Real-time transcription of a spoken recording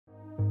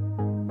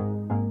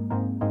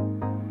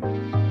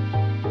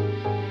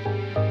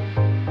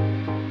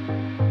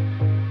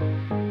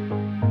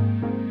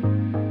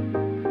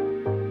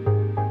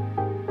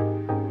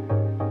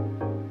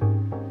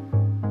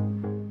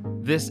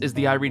This is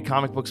the I Read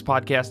Comic Books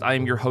podcast. I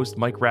am your host,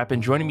 Mike Rapp,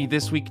 and joining me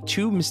this week,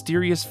 two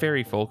mysterious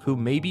fairy folk who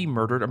maybe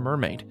murdered a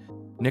mermaid.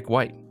 Nick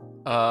White.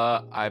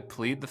 I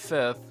plead the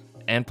fifth.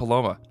 And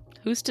Paloma.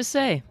 Who's to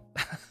say?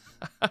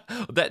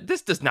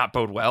 This does not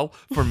bode well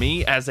for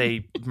me as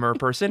a mer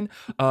person.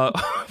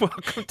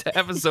 Welcome to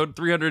episode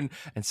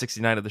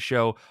 369 of the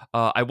show.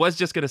 I was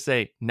just going to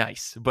say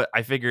nice, but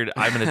I figured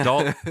I'm an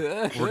adult.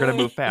 We're going to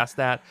move past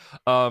that.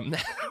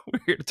 We're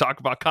here to talk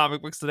about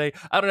comic books today.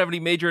 I don't have any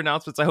major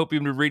announcements. I hope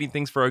you've been reading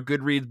things for our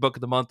Goodreads book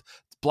of the month.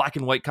 It's black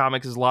and white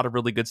comics. There's a lot of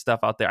really good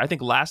stuff out there. I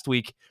think last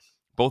week,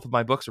 both of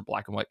my books are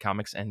black and white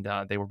comics, and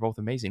they were both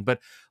amazing. But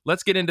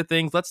let's get into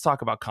things. Let's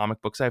talk about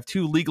comic books. I have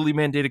two legally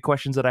mandated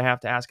questions that I have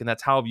to ask, and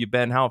that's how have you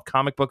been? How have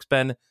comic books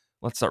been?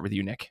 Let's start with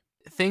you, Nick.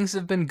 Things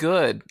have been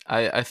good.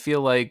 I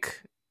feel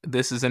like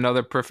this is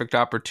another perfect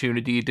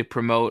opportunity to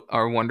promote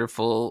our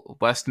wonderful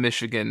West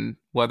Michigan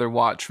Weather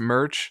Watch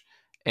merch.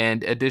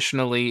 And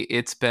additionally,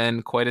 it's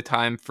been quite a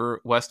time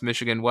for West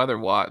Michigan Weather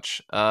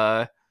Watch.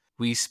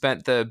 We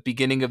spent the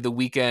beginning of the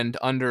weekend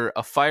under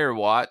a fire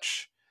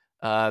watch.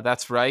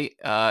 That's right.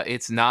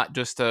 It's not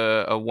just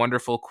a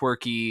wonderful,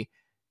 quirky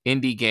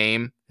indie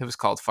game. It was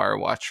called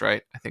Firewatch,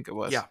 right? I think it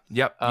was. Yeah.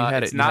 Yep. You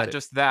had it's not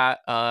just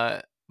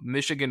that.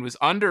 Michigan was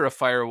under a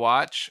fire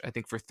watch, I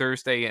think, for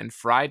Thursday and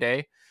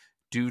Friday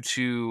due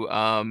to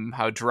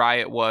how dry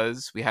it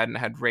was. We hadn't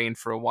had rain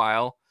for a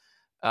while.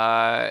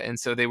 And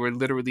so they were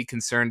literally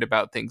concerned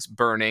about things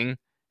burning.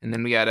 And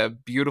then we had a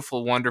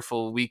beautiful,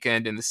 wonderful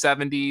weekend in the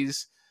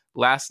 70s.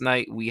 Last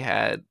night we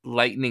had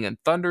lightning and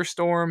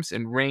thunderstorms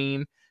and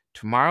rain.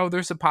 Tomorrow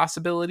there's a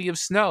possibility of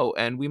snow,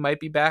 and we might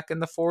be back in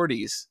the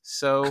 40s.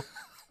 So,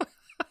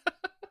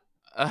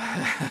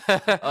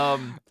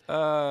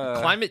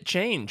 climate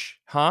change,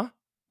 huh?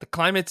 The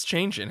climate's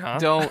changing, huh?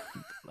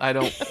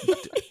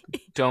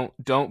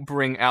 Don't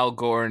bring Al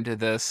Gore into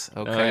this,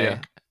 okay?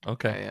 Yeah.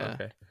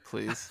 Okay.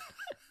 Please.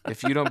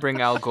 If you don't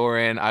bring Al Gore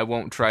in, I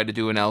won't try to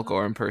do an Al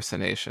Gore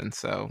impersonation.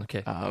 So,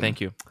 okay.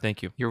 Thank you.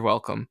 You're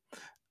welcome.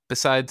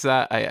 Besides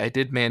that, I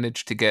did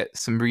manage to get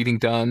some reading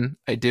done.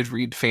 I did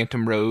read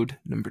Phantom Road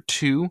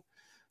 #2.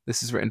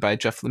 This is written by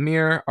Jeff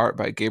Lemire, art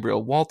by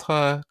Gabriel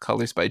Walta,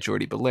 colors by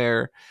Jordi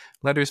Belair,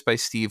 letters by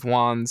Steve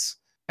Wands.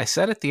 I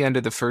said at the end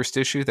of the first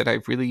issue that I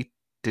really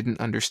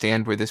didn't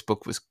understand where this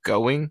book was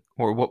going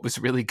or what was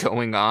really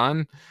going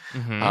on.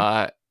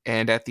 Mm-hmm.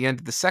 And at the end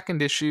of the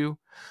second issue,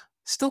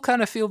 still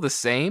kind of feel the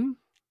same.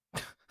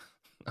 Okay.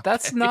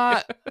 That's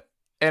not...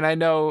 And I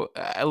know...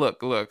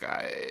 Look,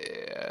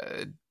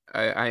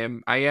 I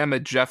am a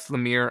Jeff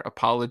Lemire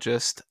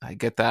apologist. I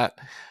get that.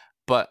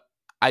 But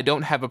I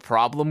don't have a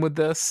problem with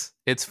this.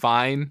 It's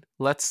fine.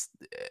 Let's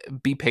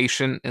be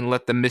patient and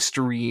let the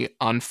mystery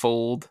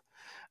unfold.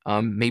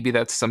 Maybe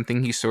that's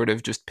something he sort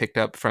of just picked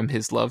up from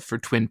his love for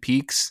Twin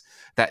Peaks.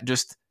 That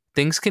just,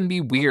 things can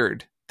be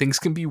weird. They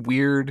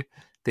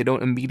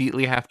don't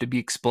immediately have to be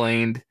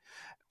explained.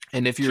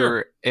 And if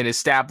you're an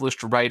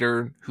established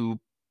writer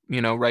who,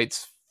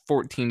 writes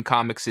 14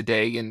 comics a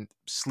day and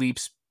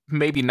sleeps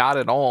maybe not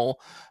at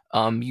all,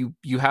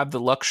 you have the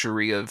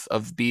luxury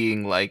of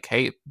being like,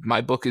 hey,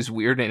 my book is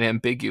weird and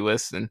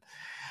ambiguous, and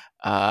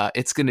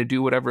it's going to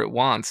do whatever it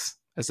wants,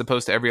 as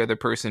opposed to every other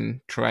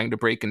person trying to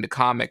break into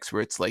comics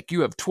where it's like,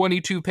 you have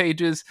 22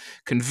 pages,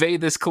 convey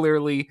this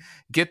clearly,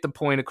 get the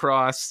point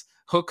across,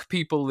 hook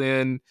people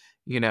in,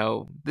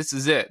 this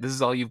is it, this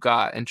is all you've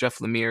got. And Jeff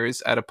Lemire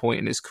is at a point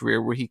in his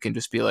career where he can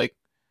just be like,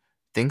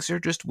 things are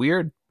just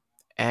weird,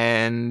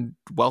 and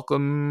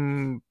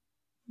welcome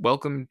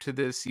to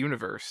this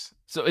universe.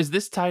 So is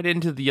this tied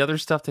into the other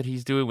stuff that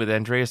he's doing with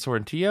Andrea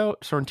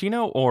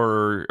Sorrentino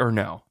or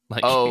no?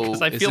 Like,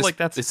 because I feel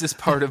like is this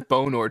part of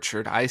Bone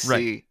Orchard? I see.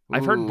 Right.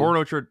 I've heard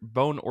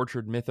Bone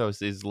Orchard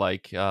mythos is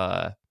like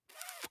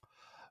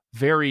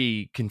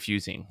very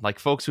confusing. Like,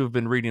 folks who have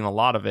been reading a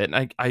lot of it,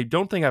 and I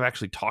don't think I've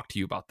actually talked to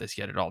you about this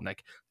yet at all,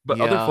 Nick. But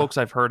other folks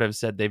I've heard have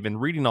said they've been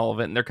reading all of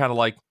it, and they're kind of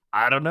like,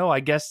 I don't know.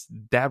 I guess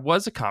that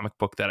was a comic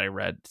book that I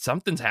read.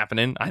 Something's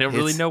happening. I don't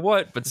really know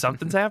what, but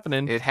something's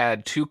happening. It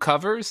had 2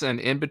 covers, and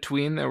in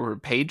between there were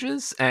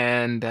pages,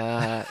 and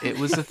it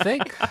was a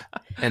thing.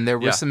 And there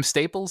were some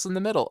staples in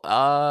the middle.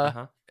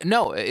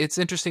 No, it's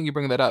interesting you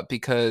bring that up,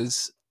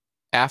 because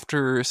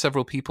after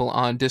several people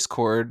on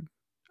Discord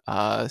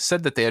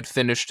said that they had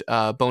finished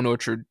Bone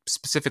Orchard,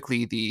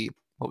 specifically the,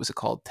 what was it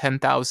called?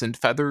 10,000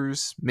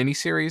 Feathers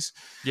miniseries.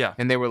 Yeah.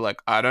 And they were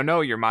like, I don't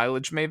know, your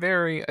mileage may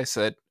vary. I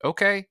said,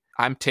 okay,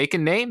 I'm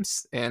taking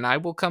names and I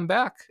will come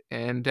back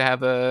and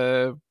have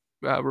a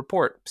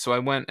report. So I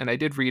went and I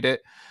did read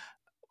it.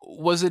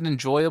 Was it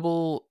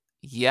enjoyable?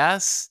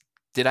 Yes.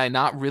 Did I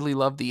not really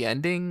love the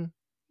ending?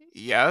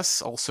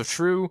 Yes. Also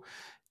true.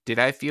 Did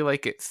I feel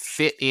like it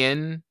fit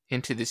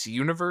into this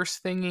universe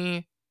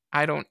thingy?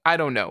 I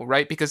don't know,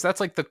 right? Because that's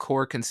like the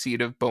core conceit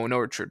of Bone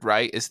Orchard,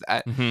 right? Is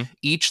that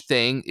each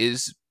thing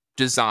is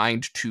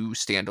designed to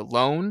stand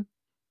alone.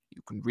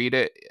 You can read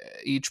it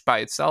each by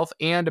itself,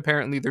 and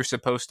apparently they're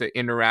supposed to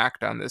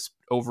interact on this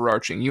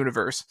overarching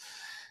universe.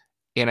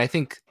 And I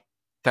think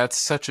that's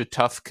such a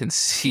tough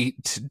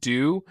conceit to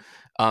do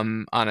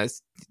on a,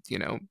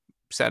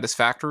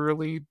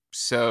 satisfactorily.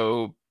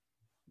 So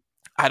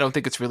I don't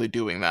think it's really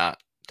doing that,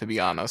 to be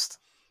honest.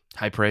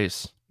 High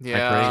praise. High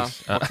Yeah,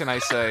 praise. what can I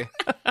say?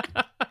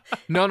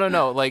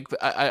 No. Like,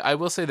 I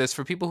will say this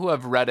for people who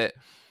have read it,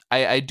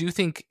 I do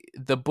think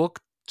the book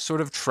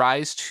sort of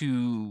tries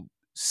to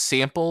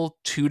sample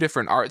two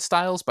different art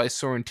styles by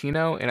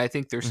Sorrentino, and I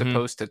think they're Mhm.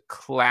 supposed to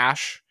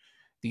clash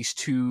these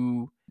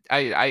two.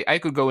 I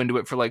could go into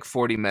it for like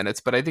 40 minutes,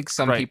 but I think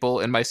some Right. people,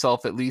 and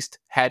myself at least,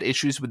 had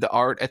issues with the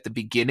art at the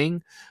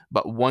beginning.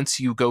 But once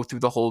you go through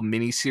the whole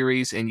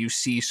miniseries and you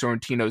see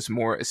Sorrentino's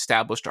more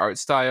established art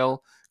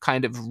style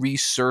kind of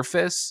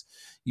resurface,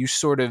 you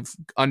sort of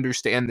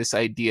understand this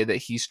idea that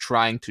he's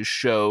trying to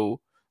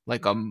show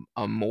like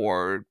a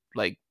more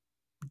like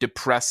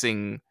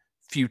depressing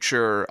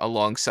future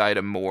alongside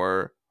a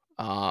more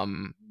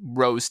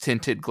rose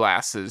tinted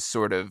glasses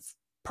sort of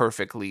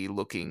perfectly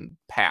looking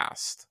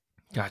past.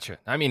 Gotcha.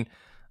 I mean,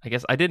 I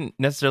guess I didn't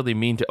necessarily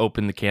mean to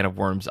open the can of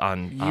worms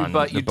on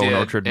But the you Bone did,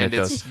 Orchard and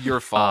mythos. it's your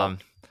fault.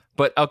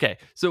 But okay.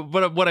 So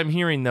what I'm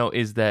hearing though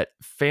is that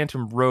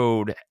Phantom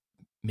Road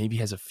maybe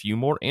has a few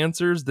more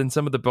answers than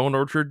some of the Bone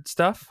Orchard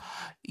stuff.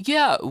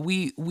 Yeah,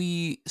 we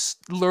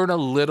learn a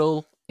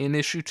little in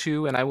issue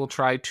 2, and I will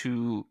try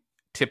to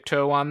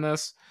tiptoe on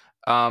this.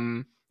 We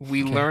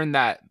Okay. learn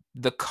that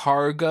the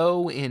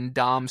cargo in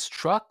Dom's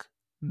truck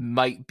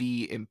might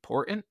be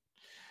important,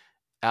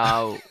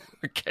 uh,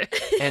 Okay.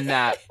 and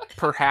that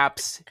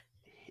perhaps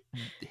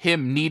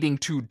him needing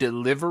to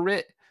deliver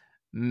it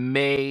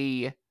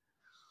may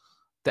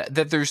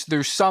that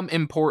there's some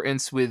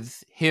importance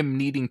with him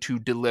needing to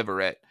deliver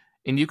it.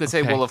 And you could say,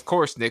 Okay. well, of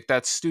course, Nick,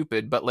 that's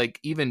stupid. But like,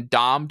 even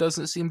Dom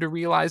doesn't seem to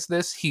realize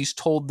this. He's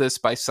told this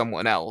by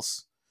someone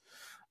else.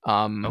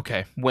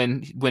 Okay.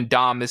 When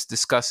Dom is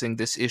discussing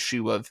this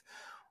issue of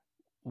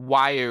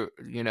why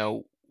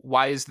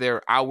is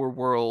there our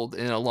world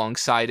and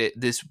alongside it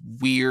this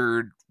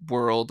weird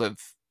world of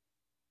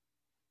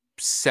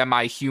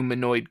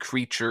semi-humanoid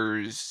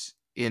creatures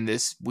in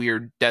this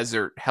weird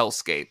desert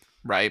hellscape,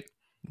 right?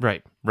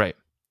 Right. Right.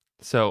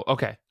 So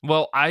okay.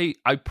 Well, I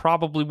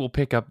probably will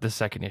pick up the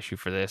second issue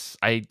for this.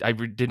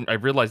 Didn't I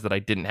realized that I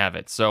didn't have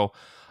it. So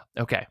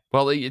okay.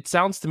 Well, it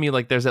sounds to me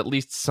like there's at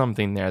least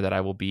something there that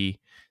I will be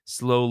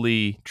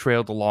slowly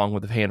trailed along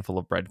with a handful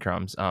of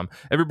breadcrumbs.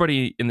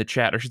 Everybody in the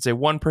chat, or I should say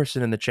one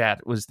person in the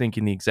chat, was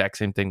thinking the exact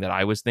same thing that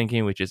I was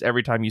thinking, which is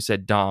every time you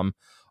said Dom,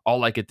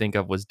 all I could think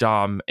of was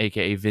Dom,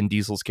 aka Vin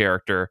Diesel's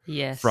character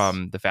Yes.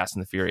 from the Fast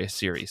and the Furious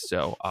series.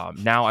 So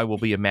now I will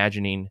be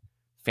imagining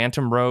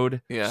Phantom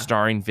Road Yeah.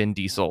 starring Vin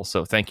Diesel.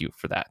 So thank you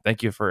for that.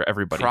 Thank you for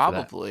everybody for that.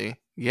 Probably.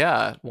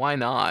 Yeah, why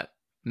not?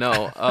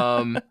 No.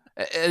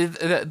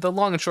 The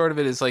long and short of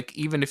it is like,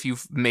 even if you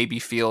maybe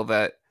feel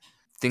that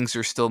things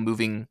are still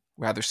moving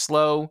rather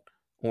slow,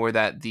 or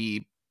that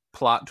the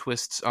plot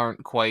twists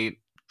aren't quite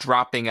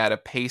dropping at a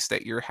pace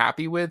that you're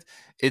happy with,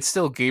 it's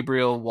still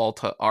Gabriel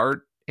Walta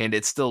art, and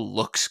it still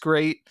looks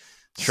great.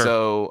 Sure.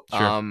 So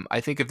Sure. I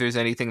think if there's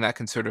anything that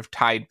can sort of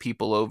tide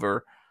people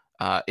over,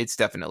 it's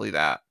definitely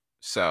that.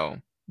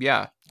 So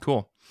yeah.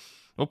 Cool.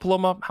 Well,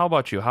 Paloma, how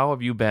about you? How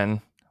have you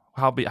been?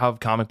 How have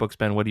comic books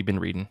been? What have you been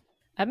reading?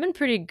 I've been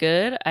pretty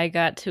good. I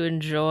got to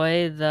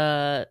enjoy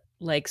the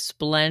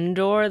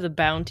splendor, the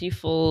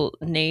bountiful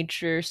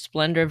nature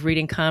splendor of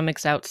reading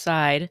comics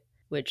outside,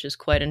 which is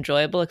quite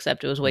enjoyable,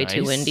 except it was way too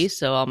Nice. windy,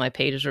 so all my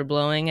pages were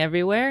blowing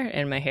everywhere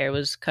and my hair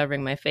was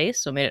covering my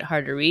face, so it made it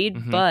hard to read,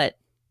 Mhm. but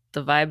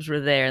the vibes were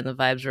there and the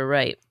vibes were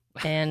right.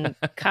 And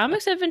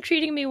comics have been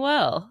treating me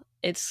well.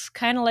 It's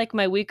kind of like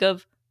my week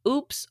of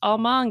oops, all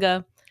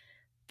manga,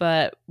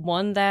 but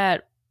one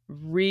that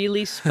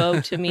really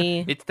spoke to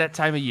me. It's that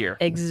time of year.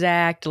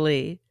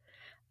 Exactly.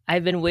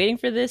 I've been waiting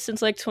for this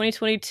since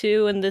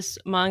 2022 when this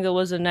manga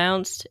was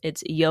announced.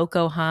 It's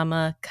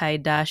Yokohama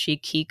Kaidashi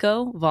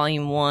Kiko,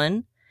 Volume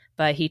 1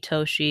 by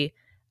Hitoshi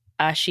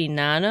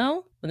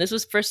Ashinano. When this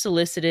was first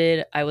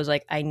solicited, I was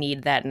like, I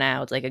need that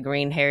now. It's like a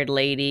green-haired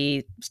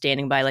lady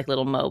standing by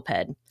little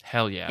moped.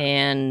 Hell yeah.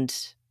 And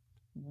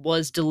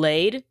was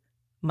delayed.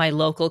 My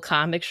local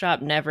comic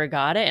shop never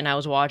got it, and I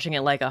was watching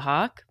it like a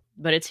hawk.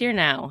 But it's here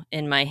now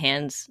in my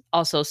hands,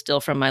 also still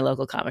from my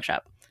local comic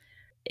shop.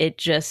 It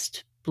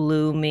just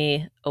blew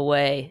me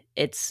away.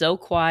 It's so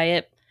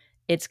quiet.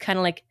 It's kind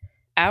of like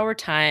our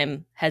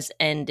time has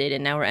ended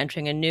and now we're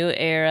entering a new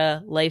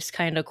era. Life's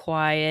kind of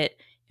quiet.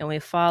 And we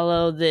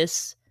follow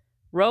this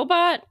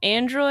robot,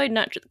 android,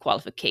 not the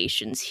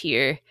qualifications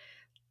here,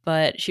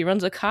 but she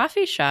runs a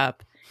coffee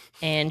shop.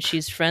 And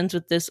she's friends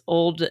with this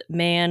old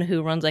man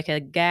who runs a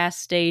gas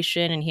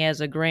station, and he has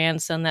a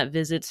grandson that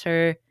visits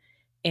her.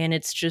 And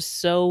it's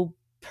just so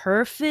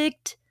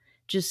perfect,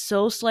 just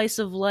so slice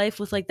of life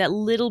with that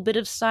little bit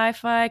of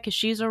sci-fi because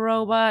she's a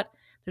robot.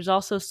 There's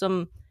also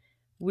some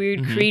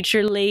weird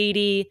creature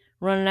lady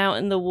running out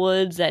in the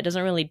woods that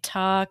doesn't really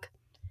talk,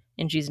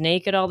 and she's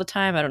naked all the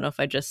time. I don't know if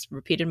I just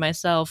repeated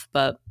myself,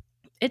 but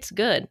it's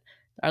good.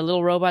 Our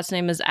little robot's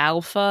name is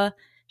Alpha.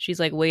 She's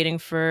waiting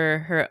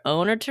for her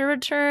owner to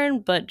return,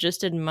 but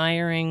just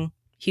admiring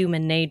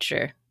human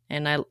nature.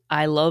 And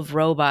I love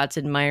robots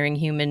admiring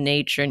human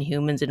nature and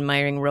humans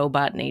admiring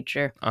robot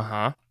nature.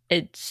 Uh-huh.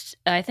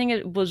 I think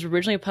it was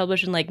originally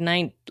published in like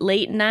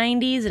late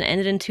 90s and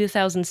ended in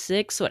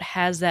 2006, so it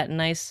has that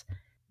nice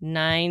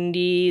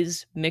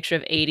 90s mixture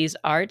of 80s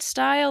art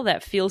style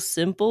that feels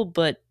simple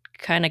but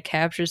kind of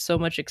captures so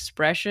much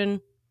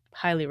expression.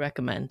 Highly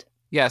recommend.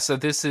 Yeah, so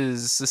this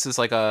is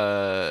like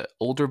a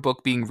older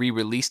book being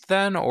re-released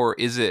then, or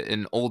is it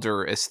an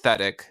older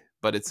aesthetic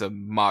but it's a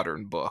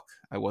modern book?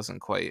 I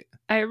wasn't quite.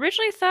 I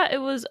originally thought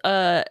it was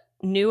a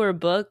newer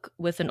book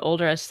with an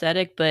older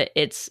aesthetic, but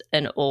it's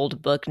an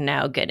old book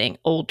now getting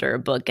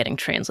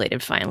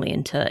translated finally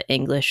into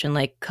English and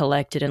like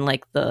collected in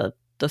like the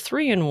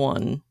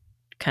 3-in-1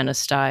 kind of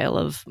style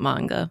of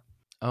manga.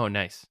 Oh,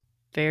 nice.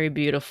 Very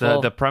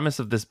beautiful. The premise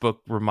of this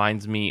book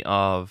reminds me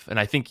of, and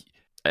I think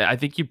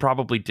you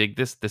probably dig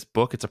this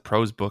book. It's a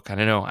prose book. I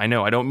know.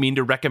 I don't mean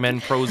to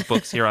recommend prose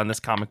books here on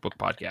this comic book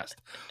podcast,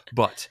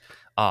 but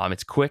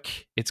it's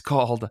quick. It's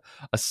called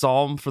A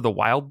Psalm for the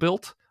Wild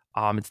Built.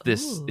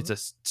 It's a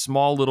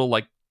small little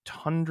like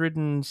 100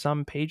 and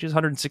some pages,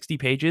 160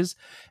 pages,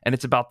 and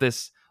it's about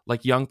this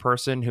like young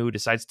person who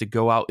decides to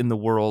go out in the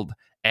world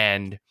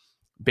and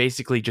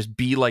basically just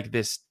be like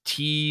this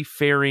tea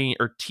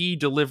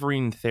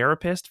delivering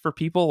therapist for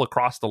people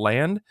across the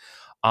land.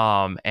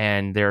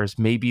 And there's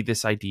maybe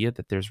this idea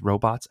that there's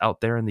robots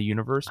out there in the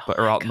universe,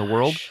 or out in the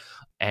world,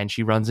 and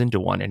she runs into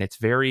one, and it's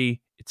very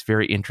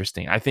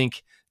interesting. I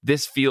think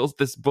this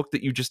book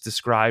that you just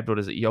described, what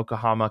is it,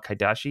 Yokohama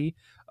Kaidashi,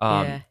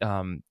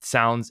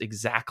 sounds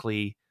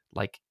exactly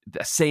like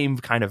the same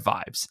kind of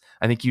vibes.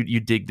 I think you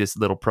dig this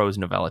little prose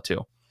novella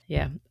too.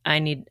 Yeah, I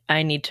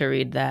need to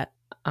read that.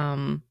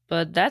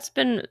 But that's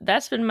been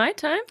my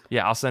time.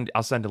 Yeah, I'll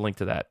send a link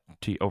to that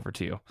over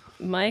to you.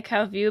 Mike,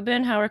 how have you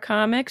been? How are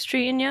comics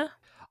treating you?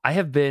 I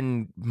have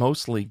been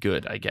mostly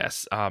good, I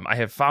guess. I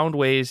have found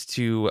ways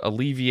to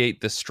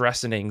alleviate the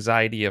stress and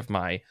anxiety of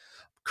my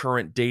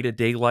current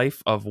day-to-day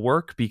life of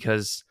work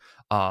because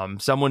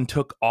someone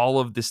took all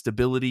of the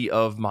stability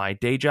of my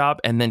day job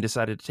and then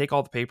decided to take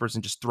all the papers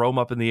and just throw them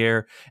up in the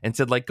air and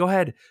said, like, go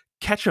ahead,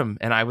 catch them.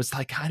 And I was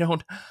like,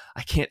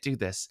 I can't do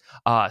this.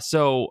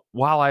 So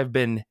while I've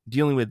been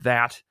dealing with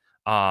that,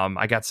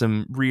 I got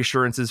some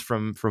reassurances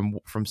from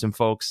some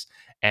folks,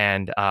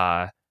 and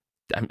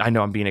I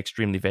know I'm being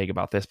extremely vague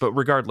about this, but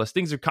regardless,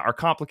 things are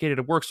complicated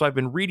at work. So I've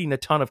been reading a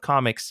ton of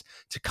comics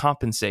to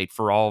compensate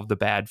for all of the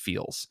bad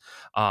feels.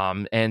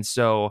 And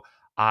so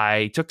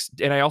I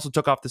also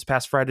took off this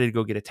past Friday to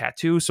go get a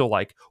tattoo. So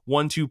like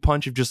 1-2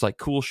 punch of just like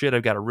cool shit.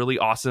 I've got a really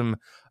awesome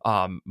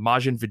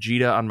Majin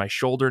Vegeta on my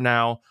shoulder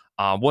now.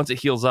 Once it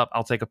heals up,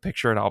 I'll take a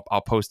picture and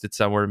I'll post it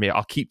somewhere. Maybe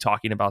I'll keep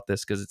talking about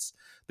this because it's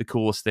the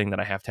coolest thing that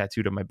I have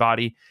tattooed on my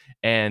body.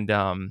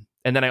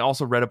 And then I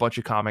also read a bunch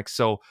of comics.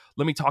 So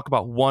let me talk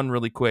about one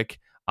really quick.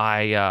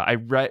 I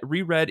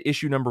reread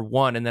issue number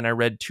 1, and then I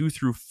read 2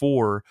 through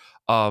 4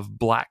 of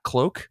Black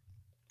Cloak.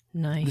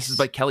 Nice. This is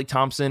by Kelly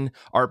Thompson,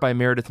 art by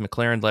Meredith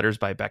McLaren, letters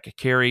by Becca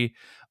Carey.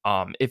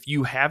 If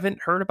you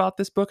haven't heard about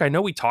this book, I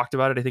know we talked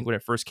about it, I think, when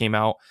it first came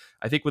out.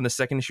 I think when the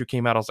second issue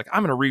came out, I was like,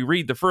 I'm going to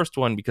reread the first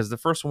one because the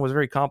first one was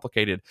very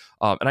complicated.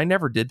 And I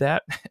never did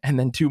that. And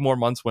then 2 more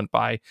months went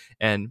by,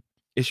 and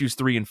issues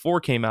 3 and 4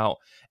 came out,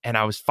 and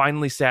I was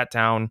finally sat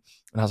down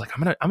and I was like,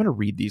 I'm gonna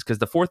read these because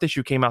the 4th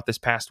issue came out this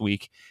past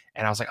week,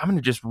 and I was like, I'm gonna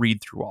just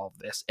read through all of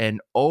this. And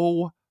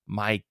oh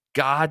my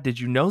God, did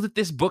you know that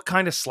this book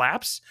kind of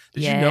slaps?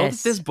 Did you know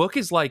that this book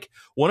is like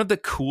one of the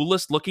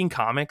coolest looking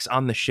comics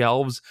on the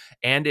shelves?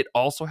 And it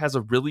also has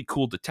a really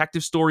cool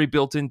detective story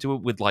built into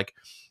it with like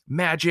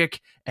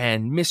magic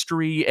and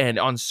mystery and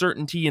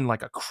uncertainty and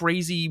like a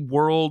crazy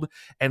world.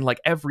 And like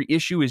every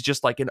issue is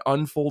just like an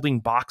unfolding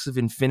box of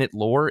infinite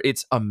lore.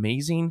 It's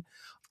amazing.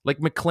 Like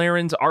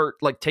McLaren's art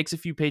like takes a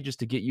few pages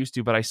to get used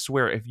to, but I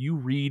swear if you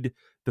read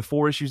the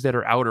 4 issues that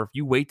are out, or if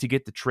you wait to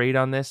get the trade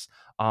on this,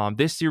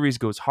 this series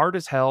goes hard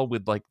as hell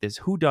with like this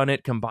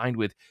whodunit combined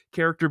with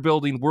character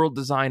building, world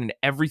design, and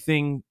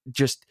everything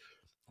just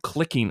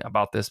clicking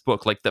about this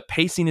book. Like the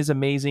pacing is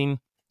amazing.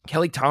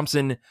 Kelly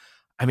Thompson,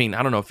 I mean,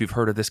 I don't know if you've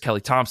heard of this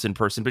Kelly Thompson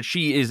person, but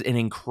she is an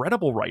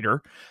incredible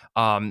writer.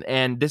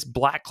 And this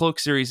Black Cloak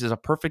series is a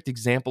perfect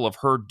example of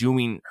her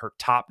doing her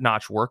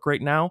top-notch work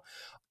right now.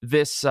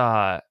 This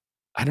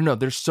I don't know,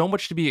 there's so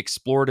much to be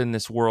explored in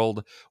this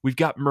world. We've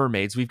got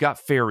mermaids, we've got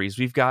fairies,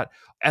 we've got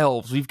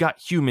elves, we've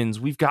got humans,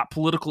 we've got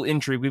political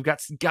intrigue, we've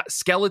got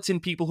skeleton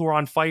people who are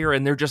on fire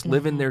and they're just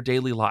living their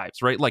daily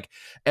lives, right? Like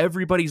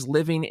everybody's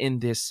living in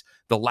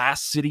the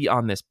last city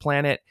on this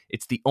planet.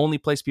 It's the only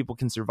place people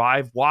can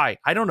survive. Why?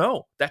 I don't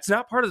know. That's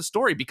not part of the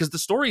story because the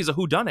story is a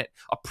whodunit.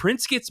 A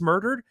prince gets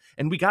murdered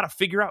and we got to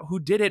figure out who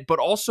did it, but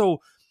also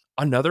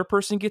another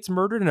person gets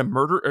murdered and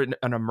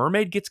a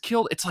mermaid gets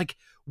killed. It's like,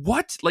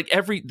 what? Like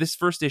this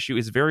first issue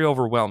is very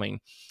overwhelming.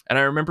 And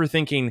I remember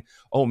thinking,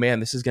 oh man,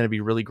 this is going to be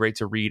really great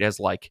to read as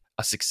like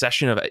a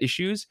succession of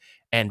issues.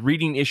 And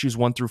reading issues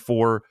 1 through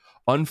 4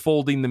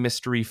 unfolding the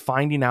mystery,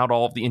 finding out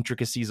all of the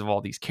intricacies of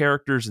all these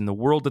characters and the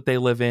world that they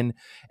live in.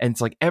 And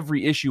it's like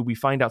every issue we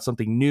find out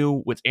something new,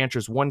 which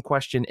answers one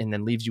question and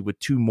then leaves you with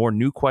two more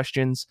new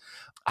questions.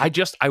 I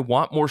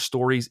want more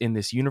stories in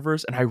this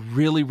universe, and I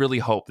really, really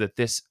hope that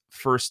this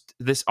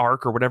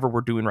arc or whatever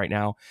we're doing right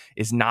now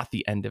is not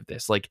the end of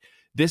this. Like,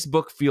 this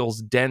book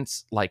feels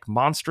dense, like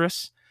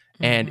Monstrous.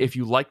 And if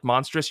you like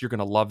Monstrous, you're going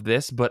to love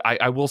this. But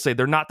I will say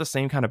they're not the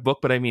same kind of book.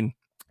 But I mean,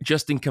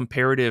 just in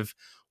comparative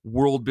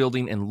world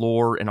building and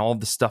lore and all of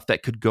the stuff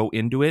that could go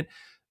into it,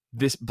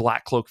 this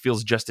Black Cloak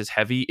feels just as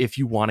heavy if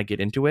you want to get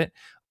into it.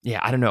 Yeah,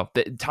 I don't know.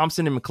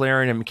 Thompson and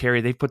McLaren and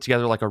McCary, they've put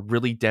together like a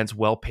really dense,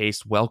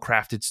 well-paced,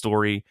 well-crafted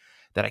story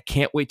that I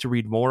can't wait to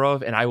read more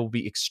of. And I will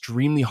be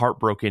extremely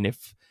heartbroken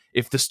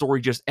if the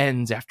story just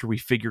ends after we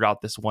figure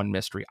out this one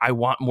mystery. I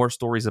want more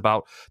stories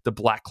about the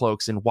Black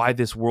Cloaks and why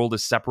this world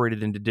is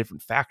separated into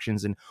different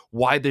factions and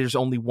why there's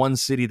only one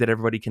city that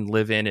everybody can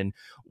live in and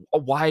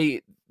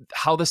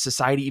how the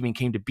society even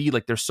came to be.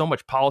 Like, there's so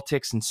much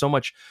politics and so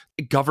much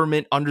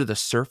government under the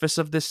surface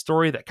of this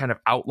story that kind of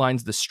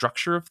outlines the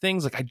structure of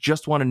things. Like, I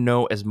just want to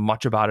know as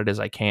much about it as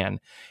I can.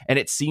 And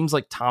it seems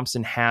like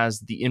Thompson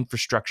has the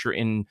infrastructure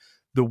in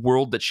the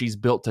world that she's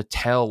built to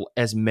tell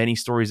as many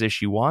stories as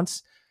she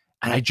wants.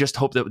 And I just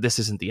hope that this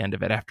isn't the end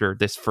of it after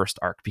this first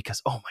arc,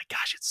 because, oh my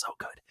gosh, it's so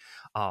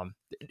good.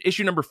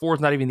 Issue number 4 is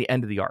not even the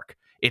end of the arc.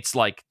 It's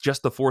like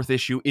just the 4th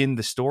issue in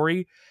the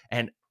story,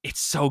 and it's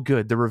so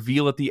good. The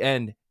reveal at the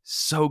end,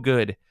 so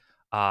good.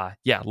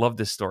 Yeah, love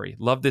this story.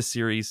 Love this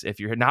series. If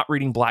you're not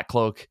reading Black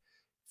Cloak,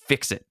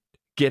 fix it.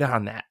 Get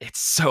on that. It's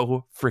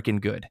so freaking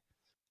good.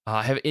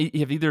 Have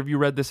either of you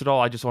read this at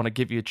all? I just want to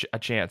give you a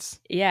chance.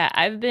 Yeah,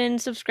 I've been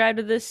subscribed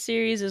to this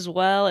series as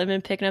well. I've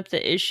been picking up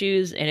the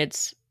issues, and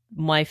it's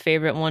my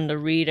favorite one to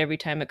read every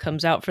time it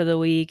comes out for the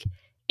week.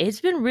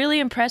 It's been really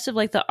impressive.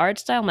 Like, the art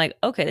style, I'm like,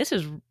 okay, this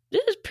is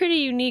pretty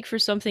unique for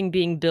something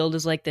being billed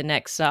as like the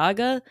next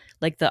saga.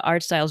 Like, the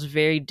art style is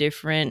very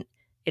different.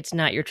 It's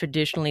not your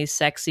traditionally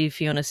sexy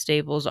Fiona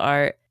Staples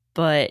art,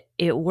 but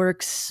it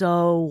works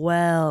so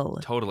well.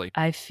 Totally.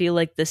 I feel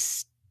like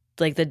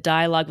the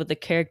dialogue with the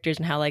characters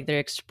and how like they're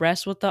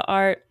expressed with the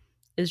art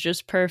is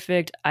just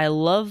perfect. I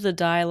love the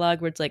dialogue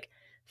where it's like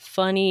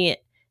funny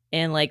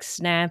and like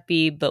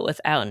snappy, but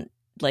without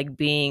like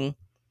being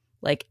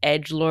like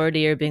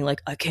edgelordy or being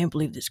like, I can't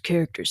believe this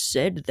character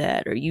said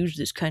that or used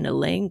this kind of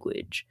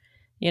language,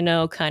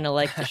 kind of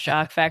like the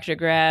shock factor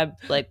grab.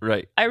 Like,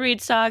 right. I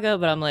read Saga,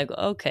 but I'm like,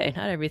 okay,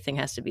 not everything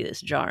has to be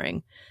this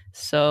jarring.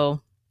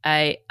 So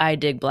I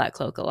dig Black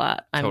Cloak a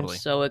lot. Totally. I'm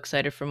so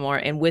excited for more.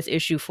 And with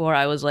issue 4,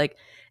 I was like,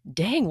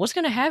 dang, what's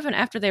going to happen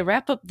after they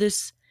wrap up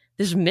this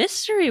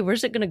mystery?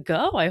 Where's it going to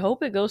go? I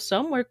hope it goes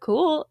somewhere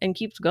cool and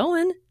keeps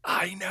going.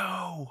 I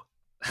know.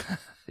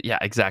 Yeah,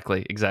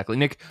 exactly.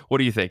 Nick, what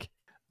do you think?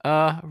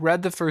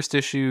 Read the first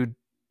issue.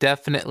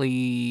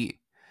 Definitely.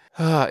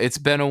 It's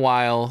been a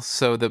while,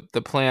 so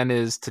the plan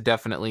is to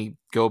definitely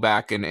go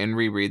back and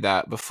reread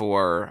that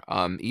before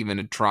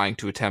even trying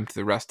to attempt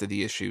the rest of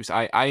the issues.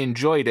 I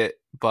enjoyed it,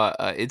 but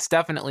it's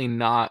definitely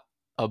not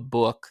a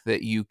book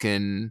that you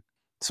can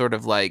sort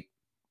of like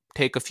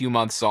take a few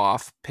months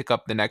off, pick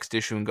up the next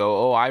issue and go,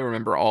 oh, I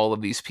remember all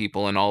of these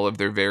people and all of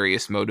their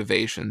various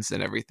motivations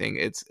and everything.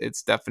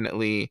 It's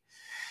definitely,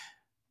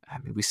 I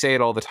mean, we say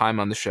it all the time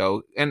on the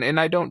show, and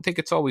I don't think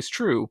it's always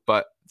true,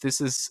 but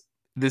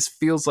this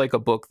feels like a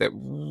book that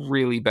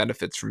really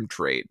benefits from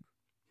trade,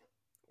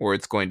 or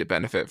it's going to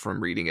benefit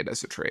from reading it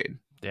as a trade.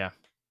 Yeah.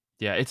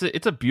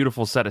 It's a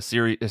beautiful set of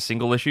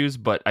single issues,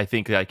 but I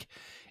think like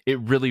it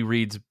really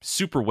reads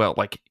super well.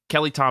 Like,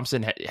 Kelly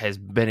Thompson has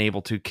been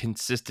able to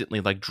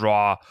consistently like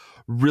draw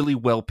really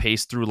well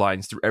paced through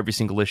lines through every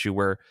single issue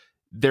where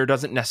there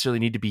doesn't necessarily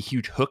need to be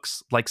huge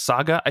hooks like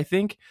Saga, I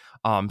think.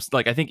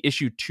 Like, I think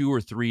issue 2 or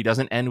 3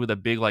 doesn't end with a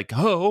big like,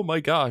 oh my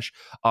gosh.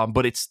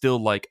 But it's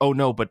still like, oh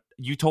no, but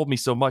you told me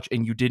so much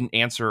and you didn't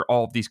answer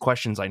all of these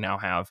questions I now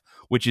have,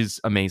 which is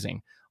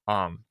amazing.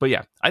 But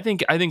yeah, I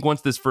think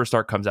once this first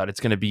arc comes out, it's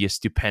going to be a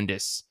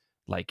stupendous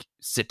like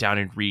sit down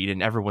and read,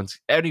 and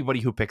anybody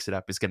who picks it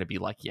up is going to be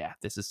like, yeah,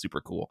 this is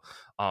super cool.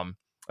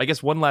 I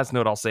guess one last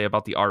note I'll say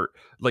about the art,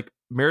 like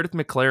Meredith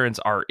McLaren's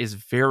art is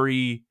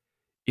very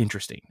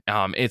interesting.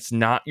 It's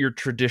not your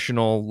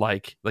traditional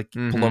like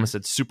Paloma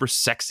said, super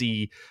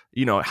sexy,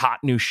 hot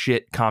new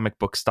shit comic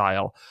book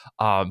style.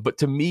 But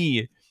to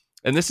me,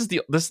 and this is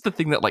the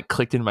thing that like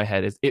clicked in my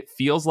head, is it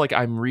feels like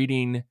I'm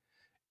reading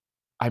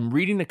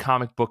a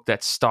comic book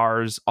that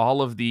stars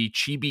all of the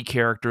chibi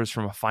characters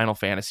from a Final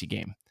Fantasy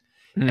game.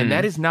 And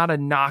that is not a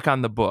knock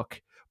on the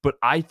book, but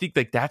I think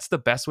like that's the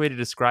best way to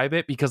describe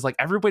it, because like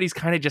everybody's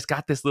kind of just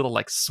got this little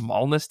like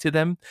smallness to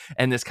them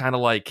and this kind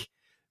of like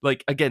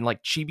again,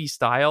 like chibi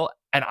style.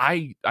 And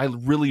I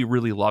really,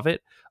 really love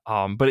it.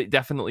 But it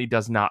definitely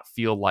does not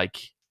feel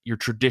like your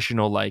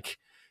traditional, like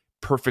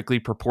perfectly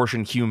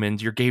proportioned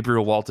humans, your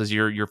Gabriel Walters,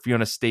 your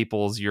Fiona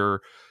Staples,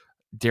 your,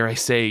 dare I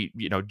say,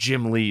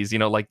 Jim Lees,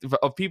 like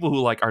of people who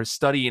like are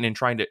studying and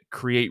trying to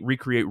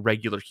recreate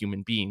regular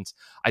human beings.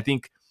 I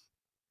think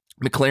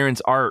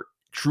McLaren's art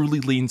truly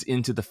leans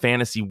into the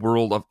fantasy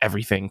world of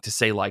everything to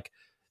say, like,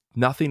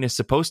 nothing is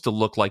supposed to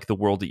look like the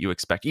world that you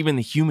expect. Even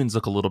the humans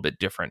look a little bit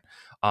different.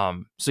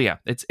 So yeah,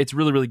 it's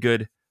really, really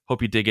good.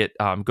 Hope you dig it.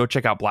 Go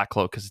check out Black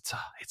Cloak because it's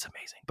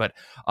amazing. But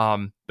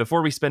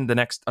before we spend the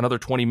next another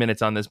 20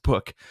 minutes on this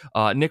book,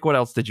 Nick, what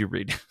else did you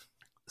read?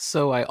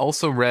 So I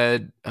also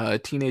read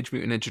Teenage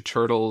Mutant Ninja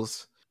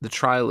Turtles: The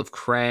Trial of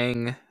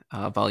Krang,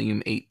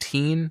 Volume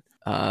 18.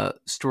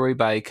 Story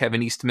by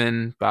Kevin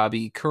Eastman,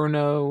 Bobby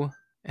Curnow,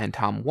 and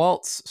Tom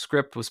Waltz.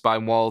 Script was by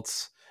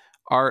Waltz.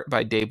 Art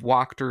by Dave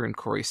Wachter and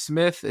Corey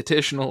Smith.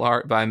 Additional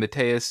art by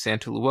Mateus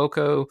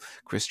Santoluoco,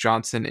 Chris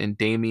Johnson, and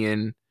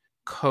Damian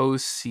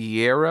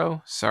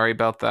Cosiero. Sorry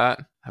about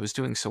that. I was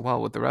doing so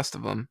well with the rest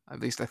of them. At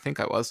least I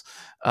think I was.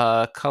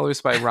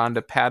 Colors by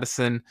Rhonda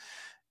Pattison,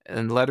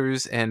 and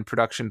letters and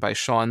production by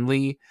Sean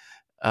Lee.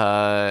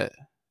 A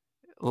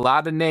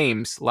lot of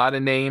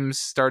names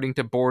starting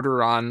to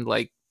border on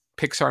like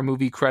Pixar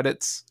movie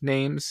credits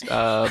names.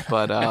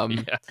 But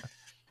Yeah.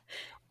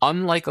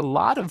 unlike a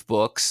lot of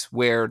books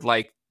where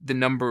like the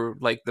number,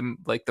 like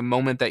the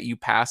moment that you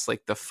pass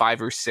like the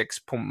 5 or 6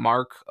 point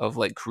mark of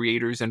like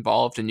creators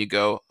involved and you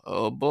go,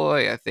 oh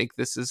boy, I think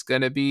this is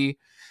going to be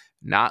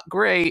not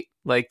great.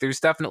 Like there's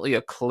definitely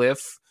a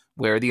cliff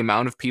where the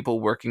amount of people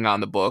working on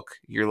the book,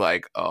 you're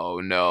like, oh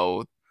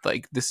no,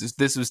 like this was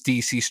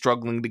DC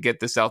struggling to get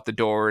this out the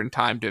door in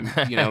time to,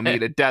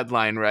 meet a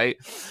deadline, right?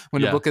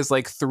 When the book is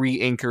like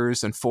 3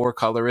 inkers and 4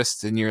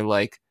 colorists and you're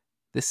like,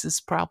 this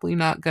is probably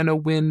not going to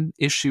win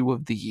issue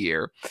of the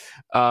year.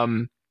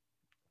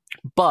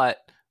 But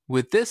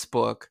with this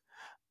book,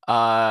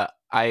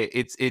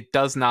 it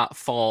does not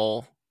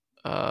fall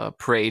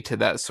prey to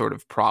that sort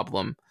of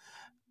problem.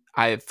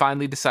 I have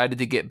finally decided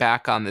to get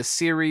back on this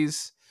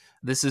series.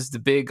 This is the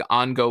big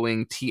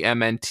ongoing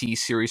TMNT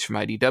series from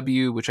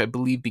IDW, which I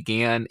believe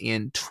began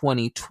in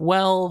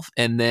 2012,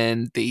 and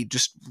then they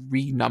just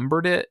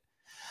renumbered it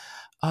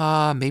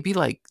maybe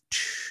like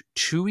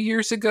 2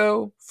 years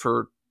ago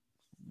for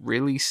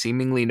really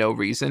seemingly no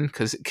reason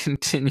because it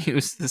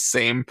continues the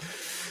same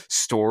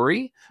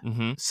story.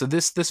 Mm-hmm. So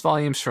this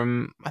volume's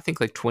from I think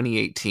like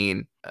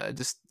 2018.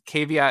 Just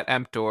caveat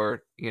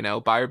emptor,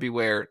 buyer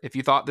beware. If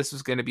you thought this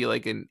was going to be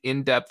like an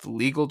in-depth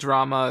legal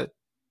drama,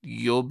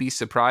 you'll be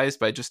surprised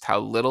by just how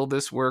little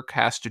this work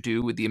has to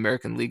do with the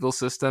American legal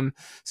system.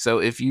 So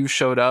if you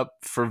showed up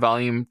for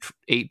volume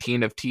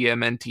 18 of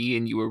TMNT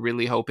and you were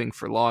really hoping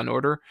for Law and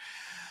Order,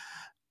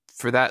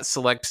 for that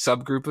select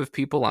subgroup of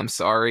people, I'm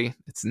sorry,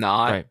 it's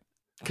not. Right.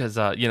 Because,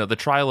 the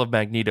trial of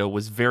Magneto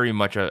was very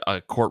much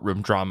a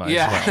courtroom drama as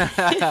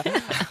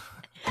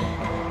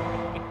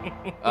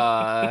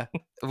well.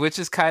 Which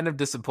is kind of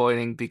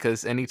disappointing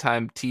because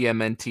anytime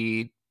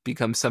TMNT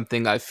becomes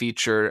something I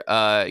feature,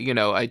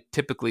 I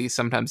typically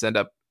sometimes end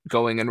up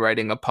going and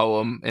writing a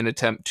poem in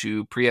attempt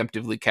to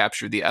preemptively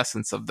capture the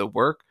essence of the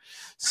work.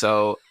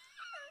 So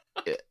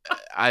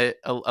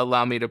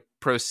allow me to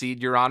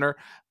proceed, Your Honor.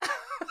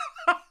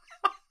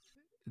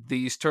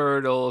 These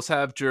turtles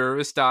have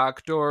Juris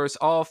Doctors,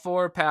 all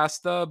 4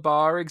 passed the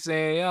bar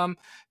exam.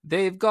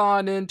 They've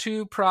gone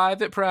into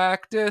private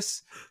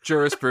practice,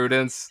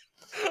 jurisprudence.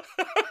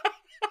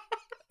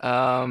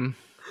 All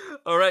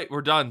right,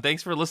 we're done.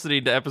 Thanks for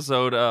listening to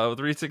episode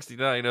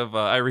 369 of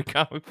Irie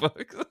Comic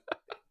Books.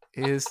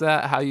 Is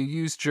that how you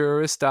use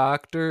Juris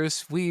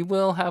Doctors? We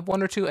will have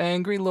 1 or 2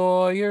 angry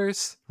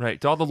lawyers. Right.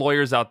 To all the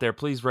lawyers out there,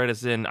 please write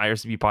us in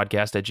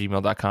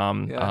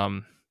ircbpodcast@gmail.com. Yeah.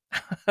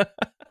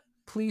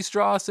 Please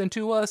draw us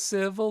into a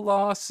civil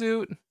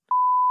lawsuit.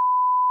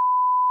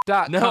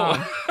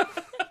 No.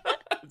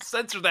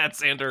 Censor that,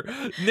 Sander.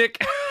 Nick,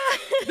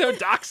 no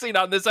doxing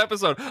on this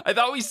episode. I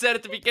thought we said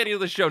at the beginning of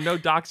the show, no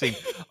doxing.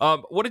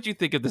 What did you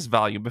think of this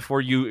volume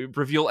before you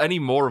reveal any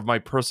more of my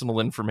personal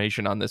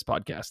information on this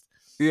podcast?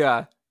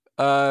 Yeah.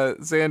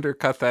 Xander,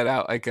 cut that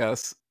out, I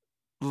guess.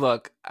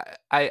 Look,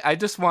 I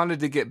just wanted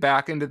to get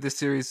back into the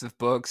series of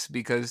books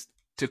because,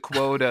 to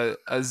quote a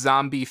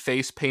zombie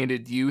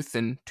face-painted youth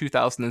in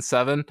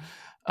 2007,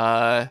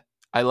 I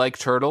like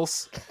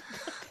turtles.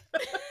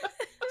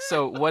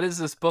 So what is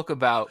this book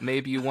about?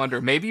 Maybe you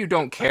wonder. Maybe you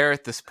don't care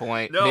at this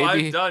point. No,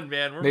 maybe, I'm done,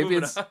 man. We're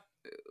moving on.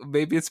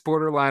 Maybe it's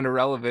borderline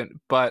irrelevant,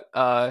 but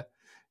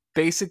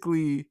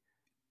basically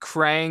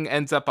Krang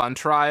ends up on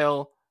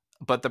trial,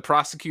 but the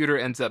prosecutor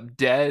ends up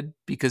dead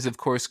because, of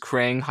course,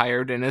 Krang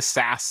hired an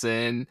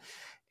assassin.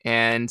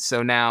 And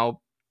so now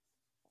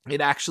it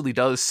actually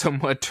does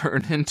somewhat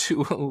turn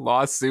into a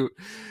lawsuit.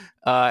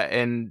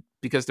 And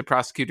because the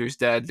prosecutor's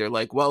dead, they're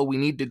like, well, we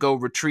need to go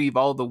retrieve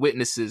all the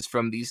witnesses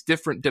from these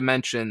different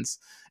dimensions.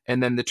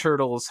 And then the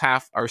turtles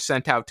are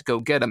sent out to go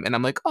get them. And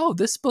I'm like, oh,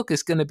 this book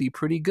is going to be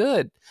pretty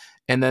good.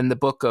 And then the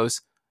book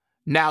goes,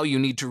 now you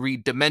need to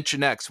read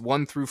Dimension X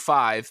 1 through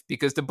 5,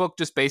 because the book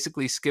just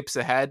basically skips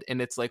ahead. And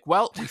it's like,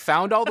 well, we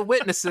found all the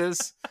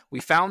witnesses.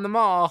 We found them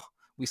all.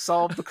 We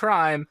solved the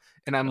crime.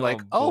 And I'm like,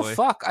 oh,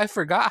 fuck, I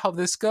forgot how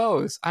this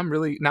goes.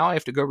 Now I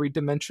have to go read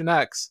Dimension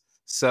X.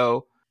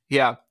 So,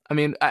 yeah, I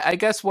mean, I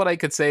guess what I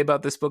could say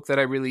about this book that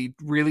I really,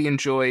 really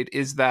enjoyed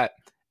is that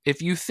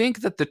if you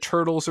think that the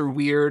Turtles are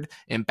weird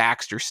and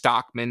Baxter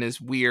Stockman is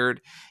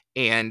weird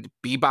and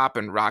Bebop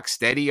and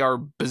Rocksteady are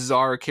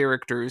bizarre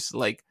characters,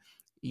 like,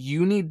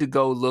 you need to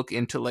go look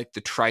into like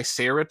the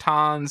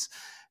Triceratons,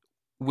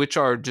 which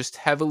are just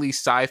heavily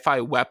sci-fi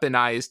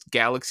weaponized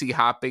galaxy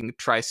hopping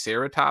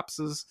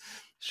Triceratopses,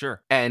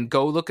 Sure. and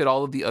go look at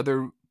all of the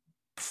other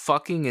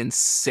fucking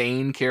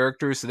insane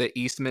characters that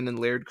Eastman and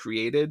Laird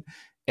created.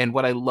 And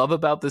what I love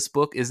about this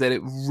book is that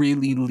it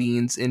really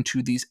leans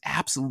into these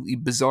absolutely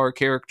bizarre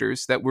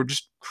characters that were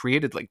just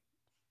created like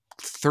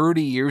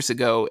 30 years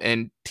ago,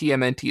 and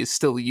TMNT is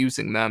still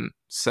using them.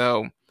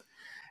 So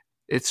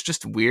it's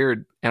just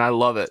weird, and I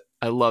love it.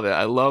 I love it.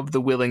 I love the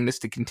willingness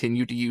to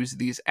continue to use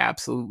these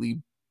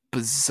absolutely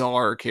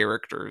bizarre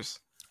characters.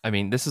 I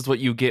mean, this is what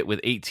you get with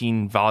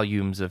 18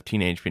 volumes of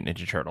Teenage Mutant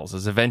Ninja Turtles,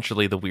 is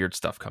eventually the weird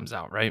stuff comes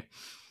out, right?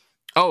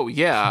 Oh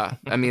yeah.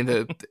 I mean,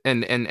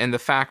 and the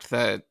fact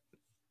that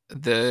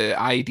the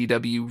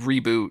IDW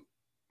reboot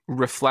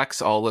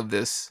reflects all of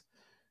this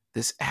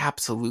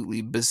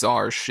absolutely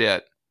bizarre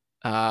shit.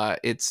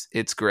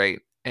 It's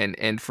great.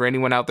 And for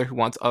anyone out there who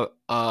wants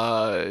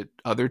other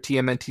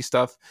TMNT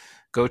stuff,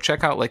 go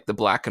check out like the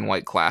Black and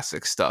White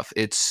Classic stuff.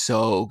 It's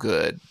so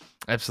good.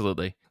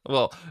 Absolutely.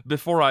 Well,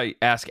 before I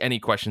ask any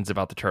questions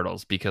about the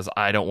Turtles, because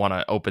I don't want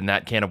to open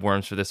that can of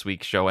worms for this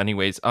week's show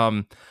anyways,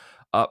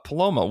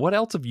 Paloma, what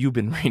else have you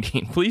been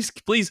reading?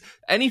 Please,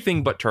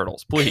 anything but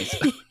Turtles, please.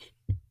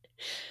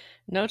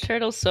 No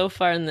turtles so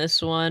far in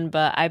this one,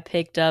 but I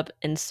picked up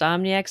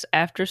Insomniacs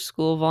After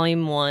School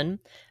Volume 1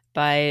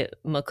 by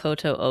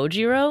Makoto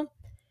Ojiro.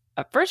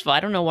 First of all, I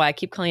don't know why I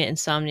keep calling it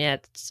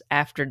Insomniacs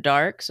After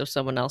Dark, so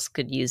someone else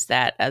could use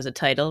that as a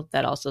title.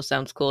 That also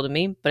sounds cool to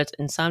me, but it's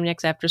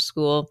Insomniacs After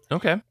School.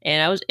 Okay.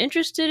 And I was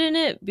interested in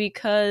it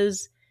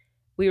because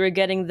we were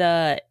getting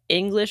the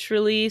English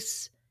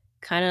release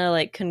kind of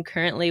like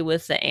concurrently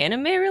with the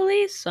anime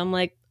release. So I'm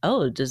like,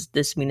 oh, does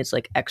this mean it's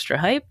like extra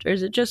hyped, or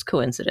is it just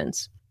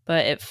coincidence?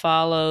 But it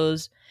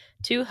follows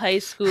two high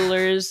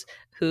schoolers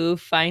who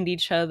find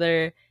each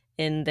other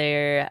in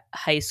their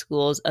high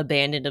school's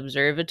abandoned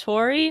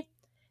observatory.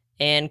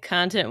 And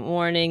content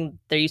warning,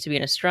 there used to be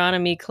an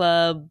astronomy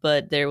club,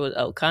 but there was,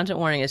 content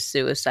warning is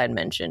suicide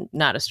mentioned,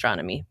 not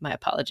astronomy. My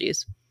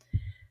apologies.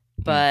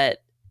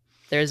 But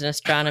there's an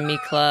astronomy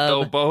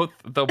club.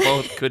 though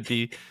both could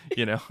be,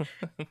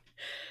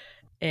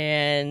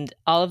 And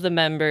all of the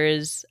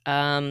members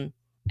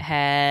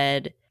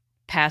had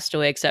passed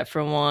away except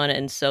for one,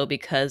 and so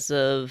because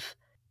of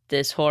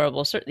these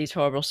horrible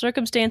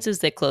circumstances,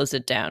 they closed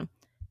it down.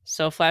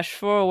 So flash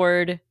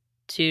forward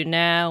to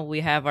now, we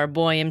have our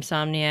boy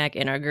Insomniac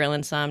and our girl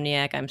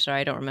Insomniac. I'm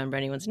sorry, I don't remember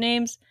anyone's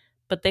names,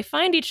 but they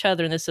find each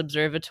other in this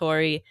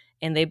observatory,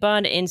 and they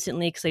bond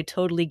instantly because they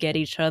totally get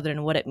each other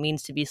and what it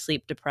means to be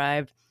sleep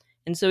deprived.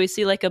 And so we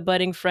see like a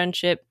budding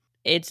friendship.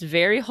 It's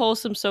very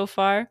wholesome so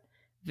far,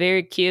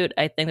 very cute.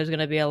 I think there's going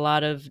to be a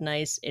lot of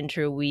nice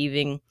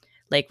interweaving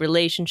like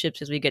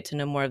relationships as we get to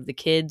know more of the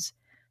kids.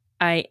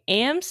 I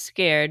am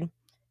scared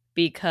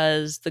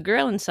because the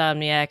girl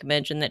Insomniac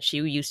mentioned that she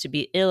used to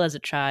be ill as a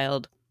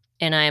child,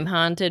 and I am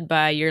haunted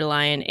by Your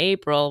Lion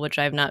April, which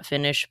I've not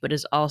finished, but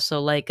is also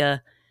like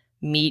a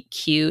meet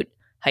cute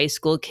high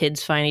school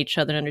kids find each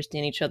other and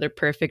understand each other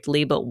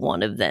perfectly, but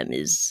one of them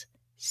is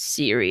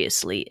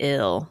seriously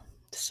ill.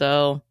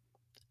 So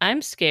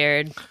I'm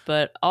scared,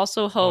 but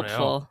also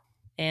hopeful. Oh, no.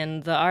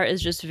 And the art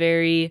is just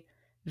very,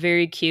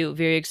 very cute,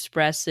 very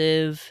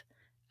expressive.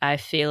 I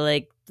feel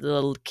like the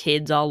little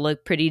kids all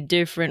look pretty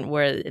different,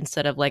 where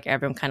instead of like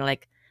everyone kind of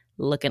like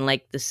looking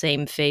like the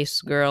same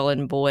face, girl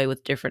and boy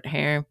with different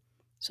hair.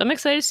 So I'm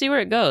excited to see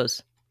where it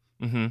goes.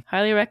 Mm-hmm.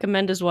 Highly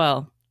recommend as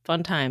well.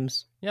 Fun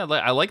times. Yeah,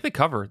 I like the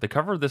cover. The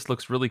cover of this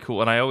looks really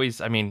cool, and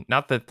I mean,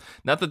 not that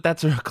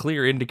that's a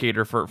clear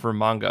indicator for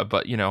manga,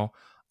 but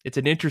it's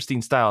an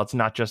interesting style. It's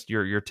not just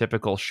your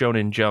typical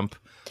Shonen Jump.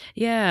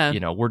 Yeah.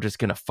 We're just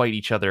gonna fight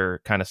each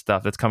other kind of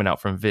stuff that's coming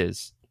out from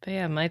Viz. But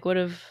yeah, Mike, what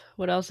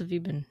else have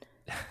you been?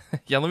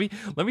 Yeah,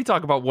 let me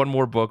talk about one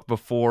more book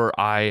before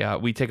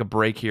we take a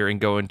break here and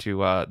go into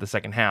the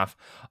second half.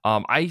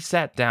 I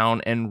sat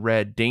down and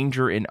read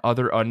Danger in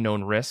Other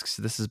Unknown Risks.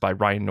 This is by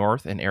Ryan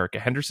North and Erica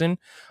Henderson.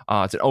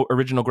 It's an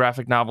original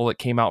graphic novel that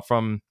came out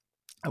from,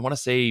 I want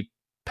to say,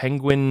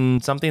 Penguin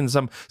something,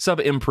 some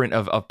sub imprint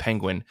of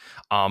Penguin.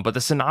 But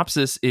the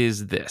synopsis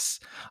is this.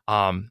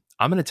 I'm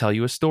going to tell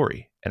you a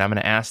story, and I'm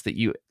going to ask that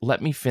you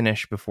let me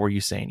finish before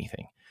you say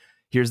anything.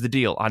 Here's the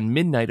deal. On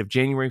midnight of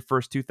January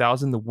 1st,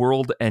 2000, the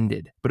world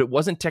ended. But it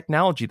wasn't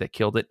technology that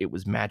killed it. It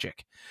was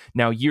magic.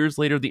 Now, years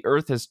later, the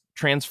Earth has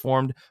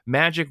transformed.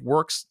 Magic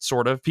works,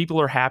 sort of.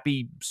 People are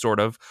happy, sort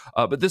of.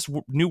 But this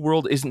new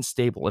world isn't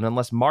stable. And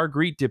unless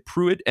Marguerite de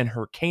Pruitt and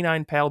her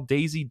canine pal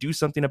Daisy do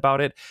something about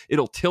it,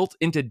 it'll tilt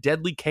into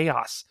deadly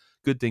chaos.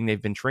 Good thing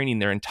they've been training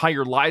their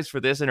entire lives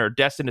for this and are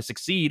destined to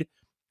succeed.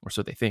 Or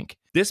so they think.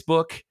 This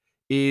book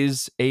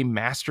is a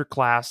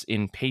masterclass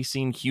in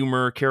pacing,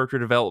 humor, character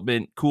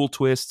development, cool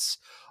twists.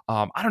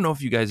 I don't know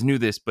if you guys knew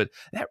this, but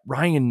that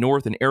Ryan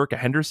North and Erica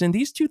Henderson,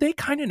 these two, they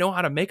kind of know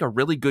how to make a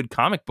really good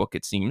comic book,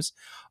 it seems.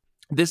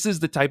 this is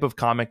the type of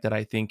comic that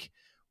I think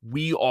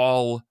we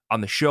all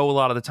on the show a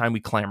lot of the time we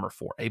clamor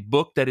for. A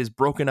book that is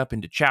broken up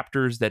into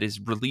chapters, that is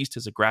released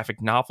as a graphic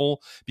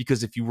novel,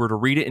 because if you were to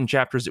read it in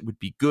chapters, it would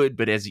be good,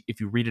 but if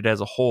you read it as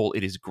a whole,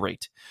 it is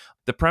great.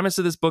 The premise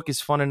of this book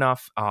is fun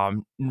enough.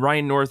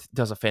 Ryan North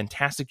does a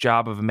fantastic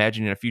job of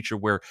imagining a future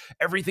where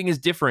everything is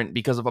different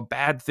because of a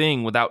bad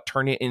thing without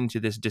turning it into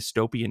this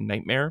dystopian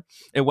nightmare.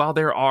 And while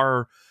there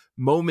are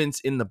moments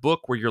in the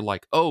book where you're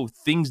like, oh,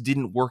 things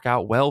didn't work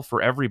out well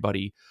for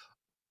everybody,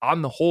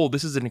 on the whole,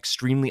 this is an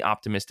extremely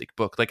optimistic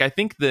book. Like, I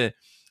think the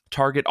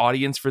target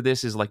audience for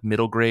this is like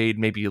middle grade,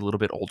 maybe a little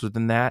bit older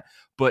than that.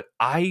 But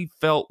I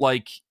felt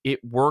like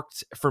it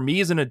worked for me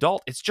as an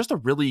adult. It's just a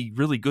really,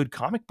 really good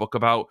comic book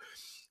about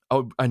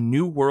a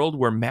new world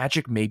where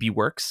magic maybe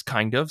works,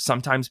 kind of.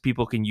 Sometimes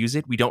people can use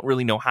it. We don't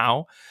really know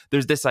how.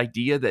 There's this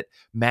idea that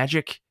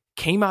magic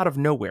came out of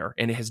nowhere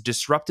and it has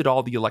disrupted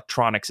all the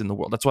electronics in the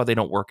world. That's why they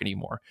don't work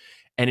anymore.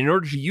 And in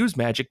order to use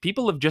magic,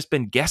 people have just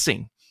been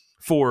guessing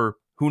for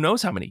who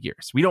knows how many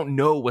years. We don't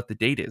know what the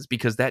date is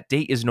because that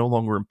date is no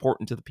longer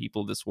important to the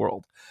people of this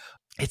world.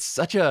 It's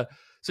such a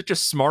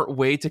smart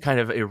way to kind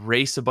of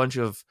erase a bunch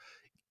of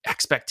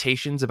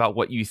expectations about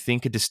what you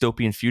think a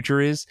dystopian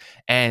future is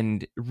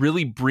and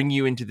really bring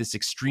you into this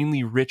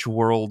extremely rich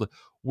world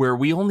where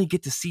we only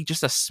get to see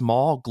just a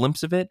small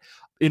glimpse of it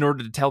in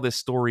order to tell this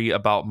story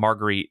about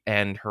Marguerite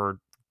and her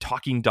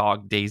talking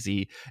dog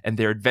Daisy and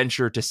their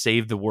adventure to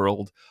save the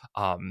world,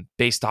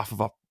 based off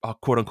of a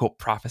quote unquote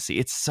prophecy.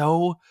 It's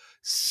so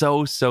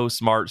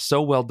smart,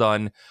 so well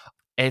done.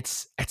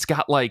 It's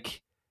got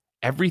like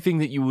everything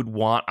that you would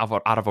want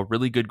out of a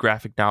really good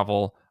graphic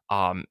novel.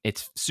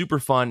 It's super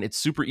fun. It's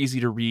super easy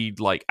to read.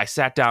 Like, I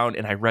sat down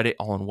and I read it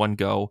all in one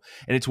go.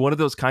 And it's one of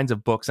those kinds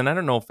of books. And I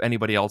don't know if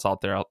anybody else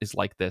out there is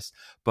like this,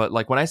 but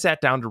like when I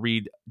sat down to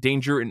read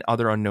Danger and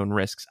Other Unknown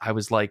Risks, I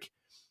was like,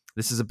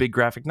 this is a big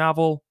graphic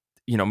novel.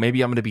 You know,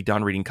 maybe I'm going to be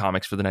done reading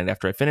comics for the night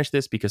after I finish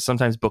this, because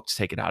sometimes books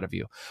take it out of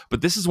you.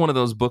 But this is one of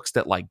those books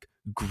that like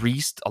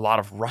greased a lot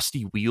of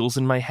rusty wheels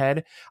in my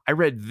head. I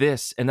read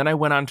this and then I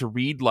went on to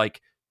read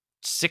like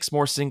 6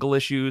 more single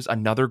issues,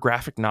 another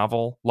graphic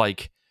novel,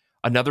 like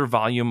another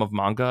volume of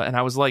manga. And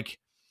I was like,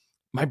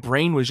 my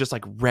brain was just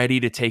like ready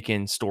to take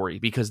in story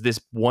because this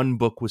one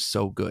book was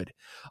so good.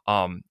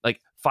 Like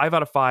 5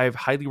 out of 5,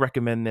 highly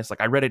recommend this. Like,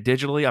 I read it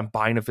digitally. I'm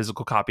buying a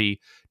physical copy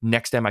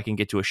next time I can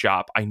get to a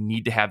shop. I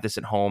need to have this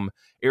at home.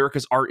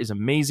 Erica's art is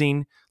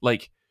amazing.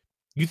 Like,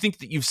 you think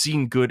that you've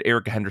seen good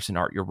Erica Henderson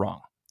art. You're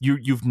wrong.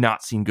 You've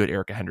not seen good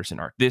Erica Henderson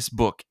art. This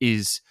book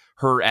is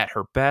her at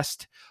her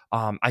best.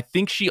 I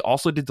think she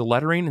also did the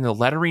lettering, and the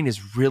lettering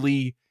is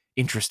really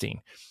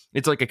interesting.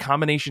 It's like a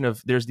combination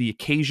of, there's the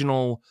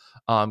occasional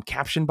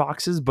caption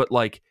boxes, but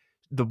like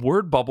the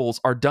word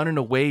bubbles are done in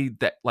a way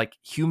that like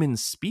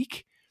humans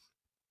speak.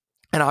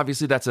 And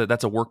obviously that's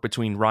a work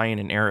between Ryan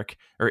and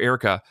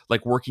Erica,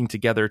 like working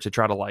together to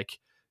try to like,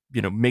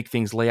 you know, make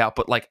things lay out.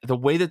 But like the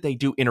way that they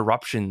do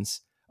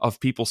interruptions of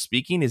people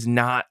speaking is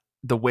not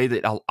the way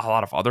that a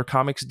lot of other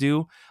comics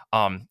do.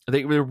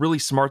 They're really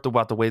smart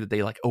about the way that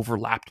they like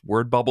overlapped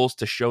word bubbles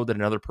to show that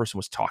another person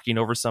was talking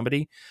over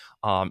somebody.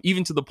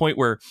 Even to the point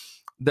where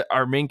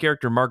our main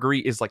character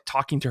Marguerite is like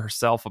talking to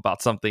herself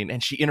about something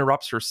and she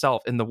interrupts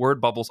herself and the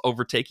word bubbles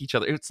overtake each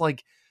other. It's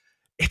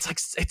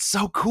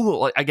so cool.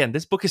 Like, again,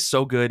 this book is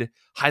so good.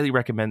 Highly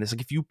recommend this.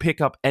 Like, if you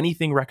pick up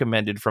anything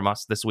recommended from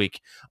us this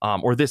week,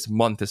 or this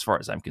month, as far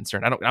as I'm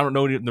concerned, I don't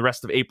know what the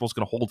rest of April's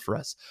going to hold for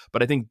us,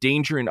 but I think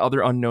Danger and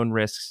Other Unknown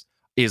Risks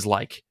is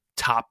like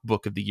top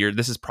book of the year.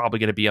 This is probably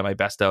going to be on my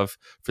best of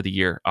for the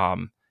year.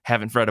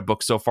 Haven't read a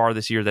book so far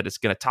this year that it's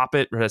going to top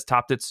it or has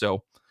topped it.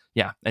 So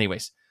yeah,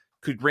 anyways,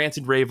 could rant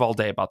and rave all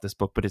day about this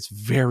book, but it's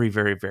very,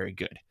 very, very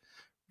good.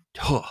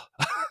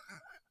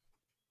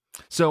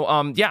 So,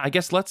 I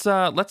guess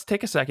let's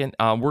take a second.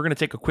 We're going to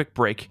take a quick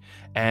break.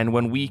 And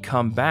when we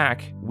come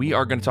back, we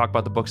are going to talk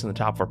about the books in the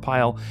top of our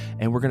pile.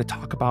 And we're going to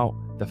talk about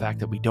the fact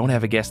that we don't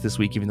have a guest this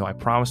week, even though I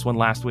promised one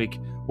last week.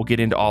 We'll get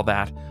into all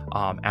that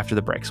after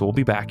the break. So we'll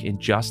be back in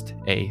just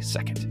a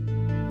second.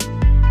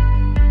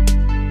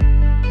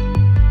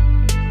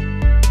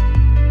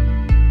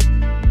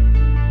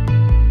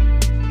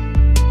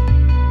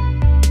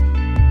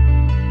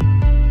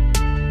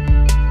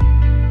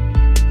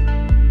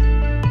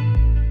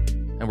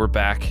 And we're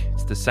back.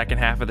 It's the second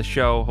half of the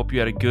show. Hope you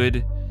had a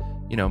good,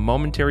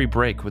 momentary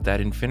break with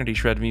that Infinity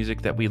Shred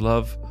music that we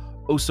love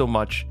oh so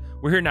much.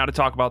 We're here now to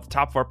talk about the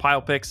top of our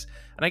pile picks.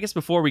 And I guess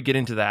before we get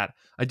into that,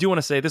 I do want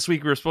to say this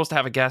week we were supposed to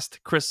have a guest,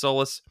 Chris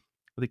Solis.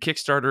 The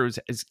Kickstarter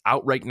is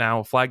out right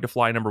now, Flag to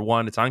Fly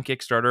 #1. It's on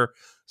Kickstarter.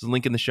 There's a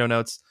link in the show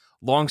notes.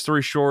 Long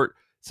story short,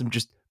 some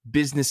just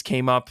business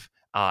came up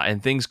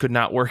and things could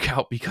not work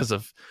out because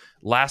of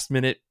last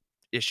minute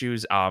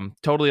issues.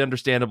 Totally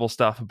understandable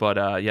stuff, but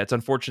it's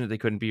unfortunate they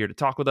couldn't be here to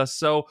talk with us.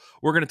 So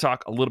we're going to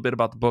talk a little bit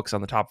about the books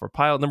on the top of our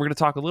pile, and then we're going to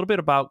talk a little bit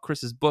about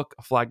Chris's book,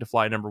 Flag to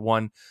Fly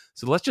 #1.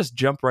 So let's just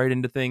jump right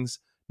into things.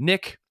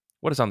 Nick,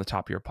 what is on the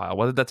top of your pile?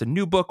 Whether that's a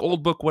new book,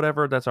 old book,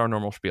 whatever, that's our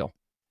normal spiel.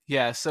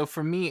 Yeah, so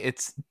for me,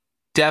 it's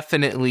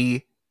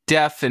definitely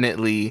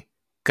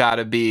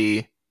gotta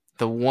be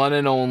the one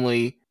and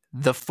only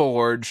The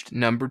Forged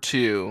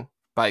 #2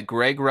 by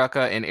Greg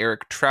Rucka and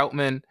Eric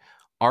Troutman.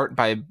 Art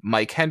by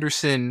Mike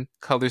Henderson.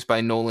 Colors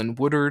by Nolan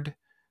Woodard.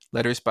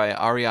 Letters by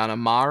Ariana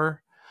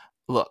Marr.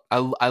 Look,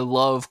 I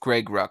love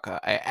Greg Rucka.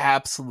 I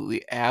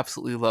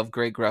absolutely love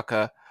Greg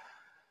Rucka.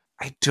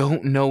 I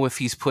don't know if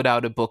he's put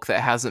out a book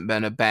that hasn't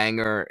been a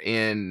banger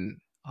in,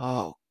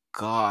 oh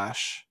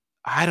gosh,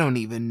 I don't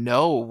even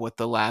know what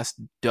the last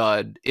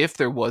dud, if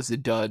there was a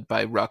dud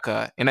by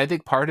Rucka. And I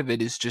think part of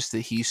it is just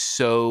that he's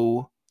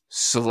so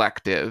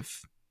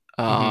selective.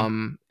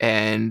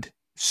 And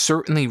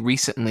certainly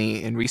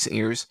recently, in recent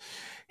years,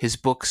 his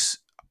books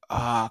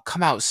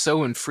come out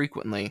so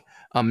infrequently.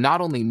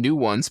 Not only new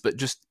ones, but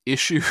just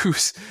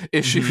issues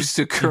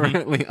to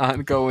currently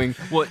ongoing.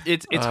 Well,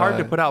 it's hard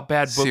to put out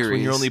bad books when you're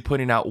series. only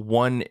putting out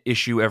one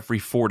issue every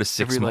 4 to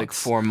 6 every months. like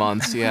 4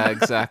 months. Yeah,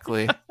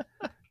 exactly.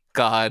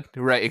 God,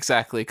 right,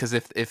 exactly. Because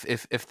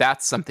if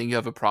that's something you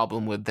have a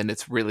problem with, then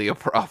it's really a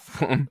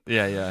problem.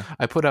 Yeah.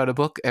 I put out a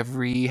book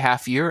every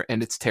half year,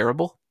 and it's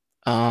terrible.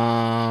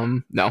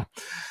 No.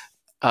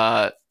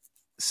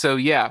 So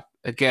yeah,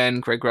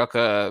 again, Greg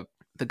Rucka,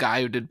 the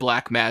guy who did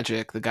Black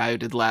Magic, the guy who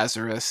did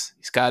Lazarus,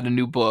 he's got a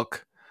new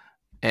book.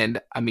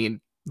 And I mean,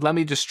 let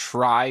me just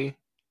try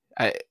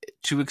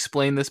to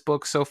explain this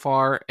book so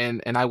far,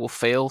 and I will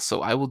fail.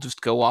 So I will just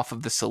go off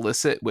of the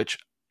solicit, which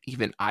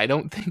even I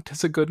don't think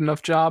does a good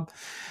enough job.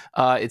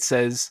 It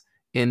says,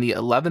 in the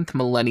 11th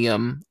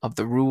millennium of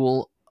the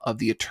rule of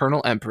the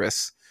Eternal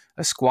Empress,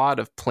 a squad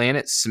of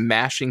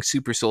planet-smashing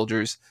super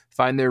soldiers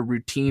find their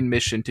routine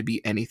mission to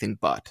be anything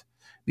but.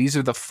 These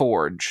are the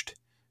Forged.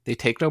 They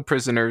take no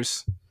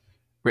prisoners.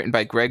 Written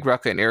by Greg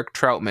Rucka and Eric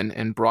Troutman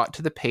and brought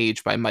to the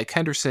page by Mike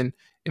Henderson,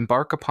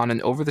 embark upon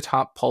an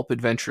over-the-top pulp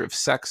adventure of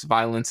sex,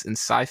 violence, and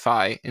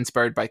sci-fi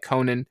inspired by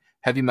Conan,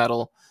 heavy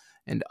metal,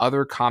 and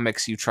other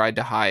comics you tried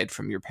to hide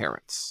from your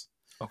parents.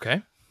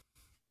 Okay.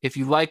 If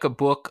you like a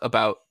book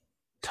about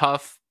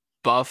tough,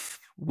 buff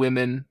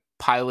women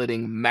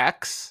piloting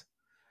mechs,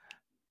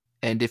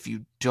 and if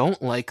you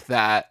don't like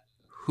that,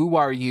 who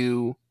are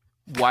you?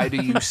 Why do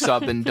you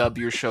sub and dub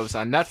your shows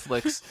on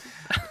Netflix?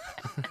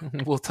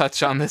 We'll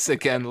touch on this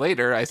again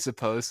later, I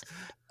suppose.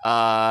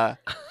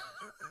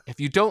 If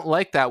you don't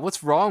like that,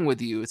 what's wrong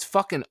with you? It's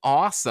fucking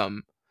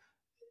awesome.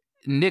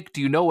 Nick,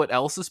 do you know what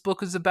else this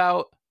book is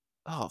about?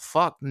 Oh,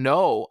 fuck,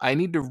 no. I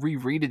need to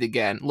reread it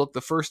again. Look,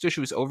 the first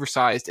issue is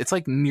oversized. It's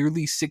like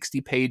nearly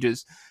 60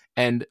 pages,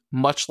 and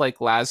much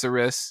like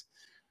Lazarus,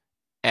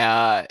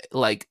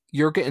 like,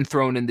 you're getting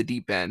thrown in the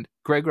deep end.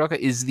 Greg Rucka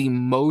is the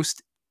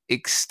most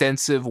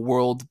extensive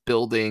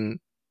world-building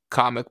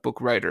comic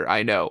book writer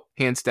I know,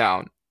 hands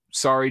down.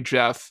 Sorry,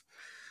 Jeff.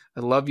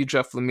 I love you,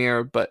 Jeff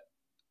Lemire, but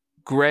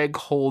Greg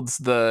holds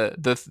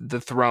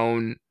the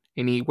throne,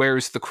 and he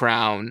wears the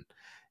crown,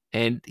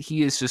 and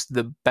he is just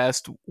the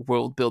best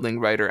world building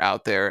writer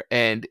out there.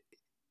 And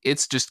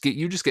it's just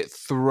you just get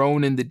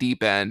thrown in the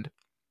deep end.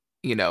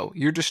 You know,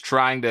 you're just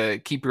trying to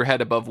keep your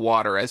head above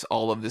water as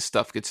all of this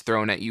stuff gets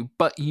thrown at you,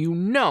 but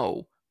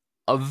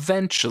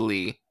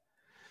eventually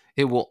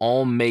it will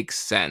all make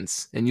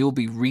sense, and you'll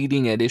be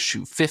reading at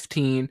issue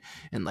 15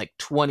 and like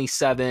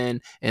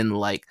 27 and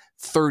like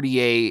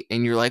 38,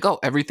 and you're like, oh,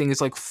 everything is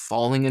like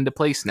falling into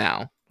place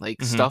now.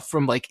 Like stuff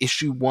from like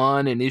issue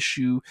 1 and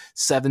issue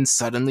 7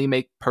 suddenly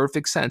make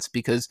perfect sense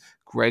because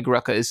Greg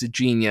Rucka is a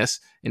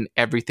genius, and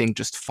everything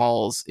just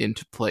falls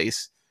into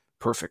place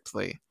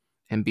perfectly.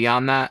 And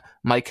beyond that,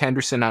 Mike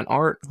Henderson on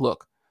art.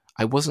 Look,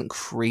 I wasn't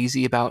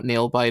crazy about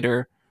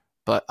Nailbiter,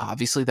 but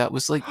obviously that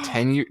was like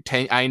 10 years.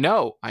 I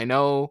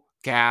know,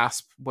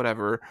 gasp,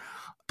 whatever.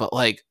 But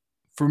like,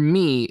 for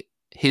me,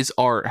 his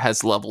art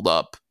has leveled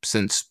up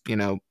since,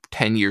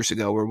 10 years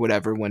ago or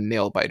whatever when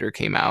Nailbiter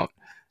came out.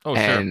 Oh,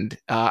 and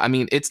I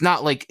mean, it's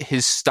not like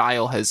his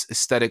style has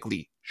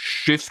aesthetically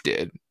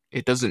shifted.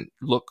 It doesn't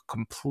look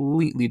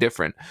completely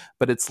different,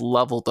 but it's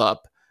leveled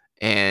up,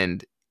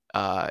 and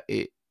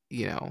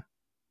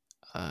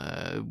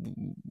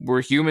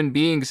we're human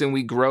beings and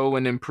we grow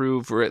and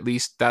improve, or at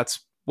least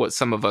that's what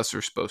some of us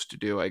are supposed to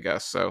do, I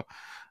guess. So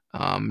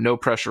no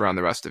pressure on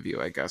the rest of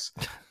you, I guess.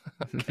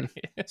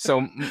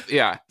 So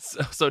yeah.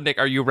 So Nick,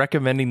 are you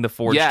recommending The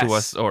Forge to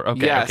us? Or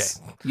okay,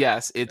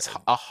 yes. It's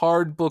a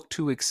hard book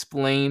to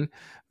explain,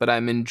 but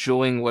I'm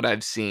enjoying what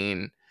I've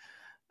seen.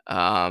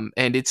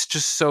 And it's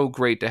just so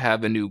great to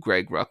have a new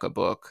Greg Rucka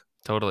book.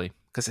 Totally.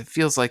 Because it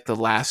feels like the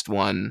last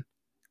one,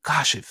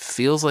 gosh, it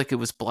feels like it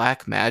was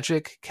Black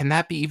Magic. Can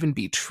that even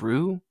be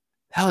true?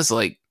 That was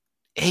like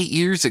 8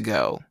 years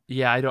ago.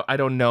 Yeah, I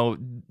don't know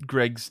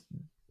Greg's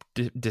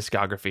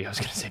discography. I was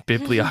going to say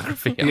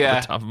bibliography off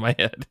the top of my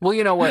head. Well,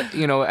 you know what?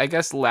 I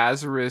guess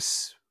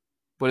Lazarus,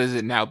 what is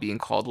it now being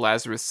called?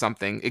 Lazarus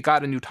something. It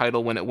got a new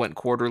title when it went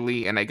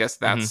quarterly, and I guess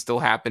that's still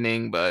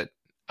happening, but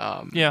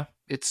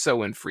it's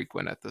so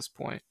infrequent at this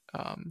point.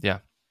 But yeah.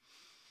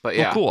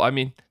 Well, cool. I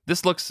mean,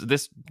 this looks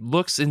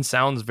and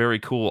sounds very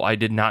cool. I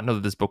did not know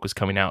that this book was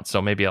coming out,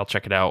 so maybe I'll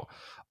check it out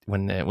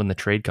when the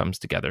trade comes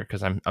together,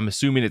 because I'm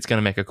assuming it's going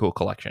to make a cool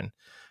collection.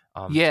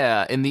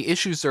 Yeah, and the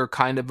issues are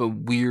kind of a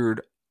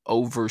weird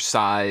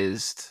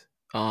oversized.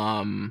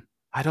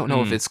 I don't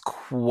know if it's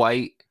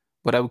quite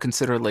what I would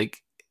consider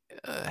like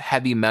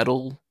heavy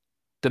metal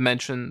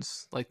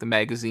dimensions, like the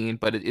magazine,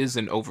 but it is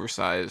an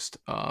oversized.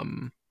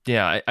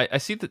 Yeah, I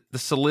see that the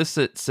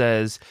solicit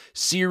says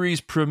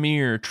series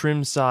premiere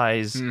trim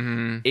size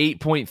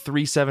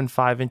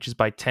 8.375 inches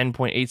by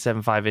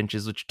 10.875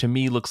 inches, which to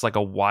me looks like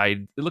a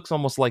wide. It looks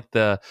almost like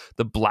the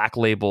Black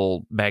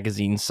Label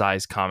magazine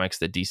size comics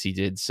that DC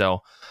did. So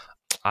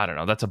I don't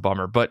know. That's a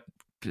bummer, but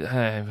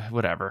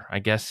whatever. I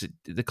guess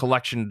the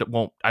collection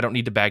won't. I don't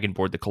need to bag and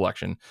board the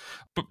collection.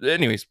 But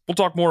anyways, we'll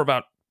talk more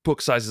about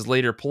book sizes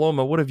later.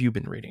 Paloma, what have you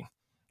been reading?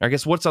 I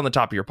guess what's on the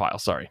top of your pile?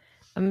 Sorry.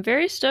 I'm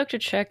very stoked to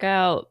check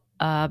out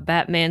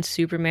Batman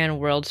Superman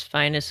World's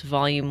Finest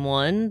Volume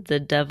 1, The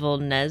Devil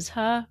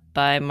Nezha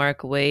by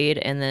Mark Waid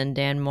and then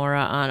Dan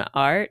Mora on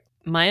art.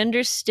 My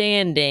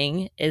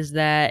understanding is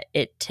that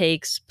it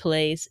takes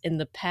place in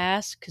the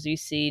past because you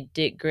see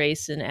Dick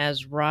Grayson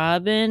as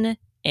Robin,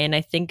 and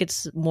I think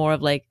it's more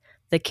of like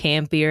the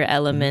campier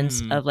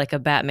elements of like a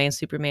Batman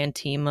Superman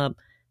team up.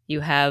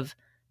 You have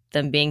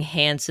them being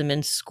handsome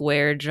and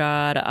square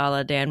jawed a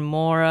la Dan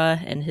Mora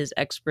and his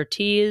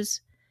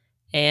expertise.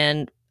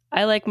 And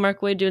I like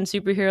Mark Waid doing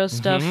superhero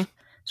stuff,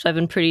 so I've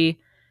been pretty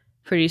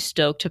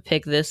stoked to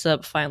pick this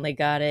up. Finally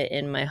got it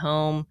in my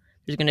home.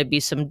 There's going to be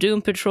some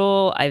Doom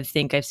Patrol. I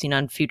think I've seen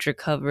on future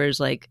covers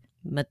like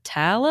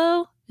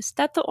Metallo. Is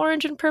that the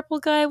orange and purple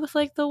guy with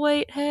like the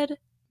white head?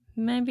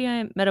 Maybe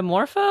I'm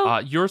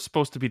Metamorpho? You're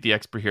supposed to be the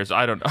expert here, so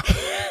I don't know.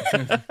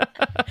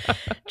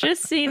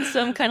 Just seen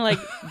some kind of like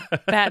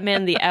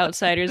Batman the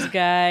Outsiders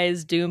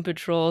guys, Doom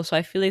Patrol, so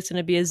I feel like it's going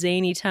to be a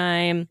zany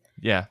time.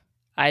 Yeah.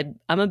 I'm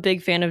a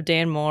big fan of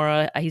Dan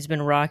Mora. He's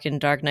been rocking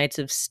Dark Knights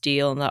of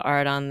Steel and the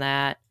art on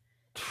that.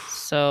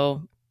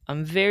 So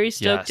I'm very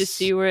stoked to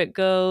see where it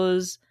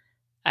goes.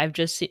 I've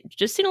just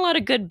seen a lot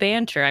of good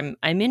banter.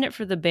 I'm in it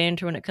for the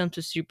banter when it comes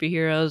to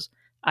superheroes.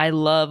 I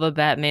love a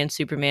Batman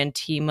Superman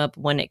team up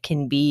when it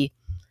can be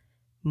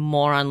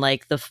more on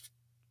like the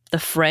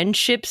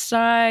friendship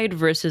side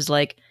versus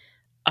like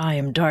I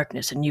am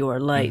darkness and you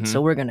are light,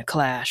 so we're gonna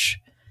clash.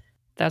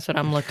 That's what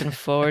I'm looking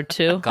forward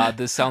to. God,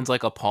 this sounds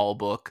like a Paul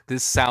book.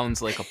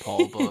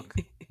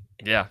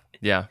 Yeah.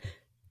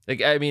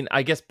 Like, I mean,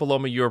 I guess,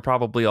 Paloma, you were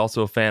probably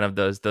also a fan of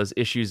those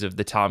issues of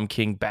the Tom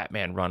King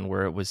Batman run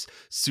where it was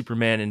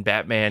Superman and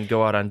Batman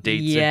go out on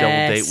dates, a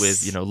double date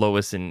with,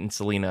 Lois and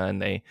Selena,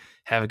 and they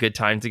have a good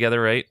time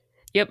together, right?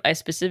 Yep, I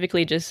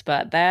specifically just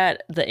spot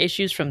the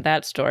issues from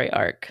that story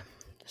arc.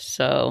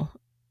 So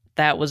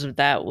that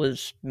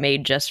was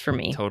made just for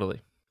me.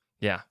 Totally.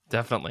 Yeah,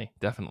 definitely.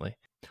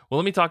 Well,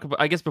 let me talk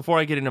about, I guess before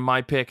I get into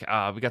my pick,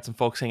 we got some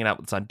folks hanging out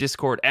with us on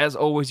Discord. As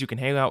always, you can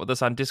hang out with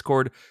us on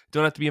Discord.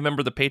 Don't have to be a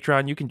member of the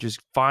Patreon. You can just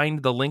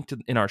find the link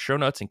in our show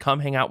notes and come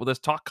hang out with us,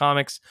 talk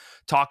comics,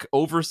 talk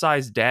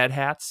oversized dad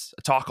hats,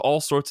 talk all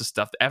sorts of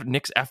stuff.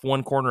 Nick's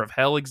F1 Corner of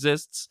Hell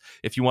exists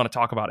if you want to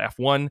talk about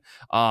F1,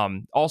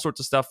 all sorts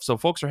of stuff. So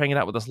folks are hanging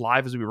out with us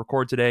live as we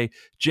record today.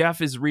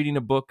 Jeff is reading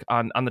a book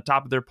on the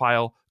top of their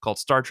pile called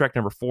Star Trek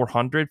number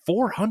 400.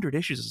 400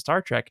 issues of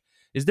Star Trek.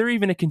 Is there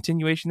even a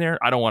continuation there?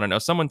 I don't want to know.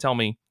 Someone tell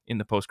me in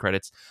the post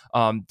credits.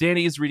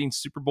 Danny is reading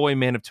Superboy,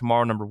 Man of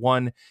Tomorrow number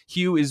 1.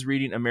 Hugh is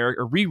reading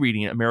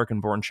rereading American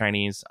Born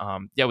Chinese.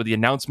 With the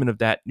announcement of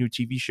that new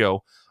TV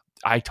show,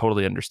 I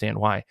totally understand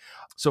why.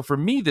 So for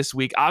me this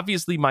week,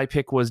 obviously my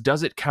pick was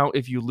Does It Count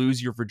If You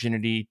Lose Your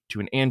Virginity to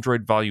an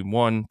Android Volume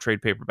 1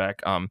 trade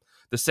paperback.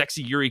 The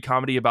sexy Yuri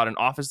comedy about an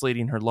office lady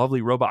and her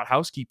lovely robot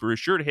housekeeper is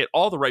sure to hit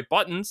all the right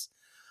buttons.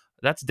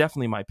 That's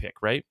definitely my pick,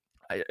 right?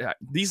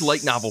 These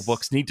light novel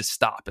books need to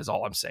stop is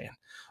all I'm saying.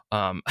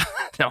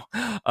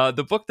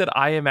 The book that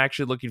I am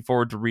actually looking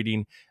forward to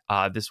reading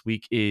this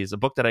week is a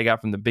book that I got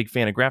from the Big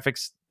Fan of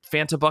Graphics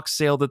Fantabucks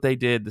sale that they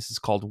did. This is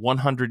called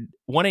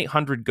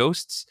 1-800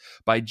 Ghosts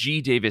by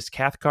G. Davis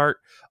Cathcart.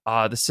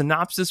 The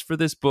synopsis for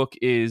this book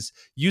is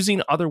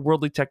using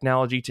otherworldly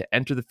technology to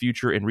enter the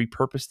future and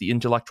repurpose the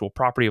intellectual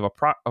property of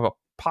a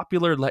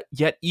popular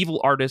yet evil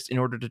artist in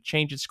order to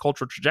change its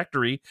cultural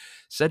trajectory.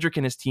 Cedric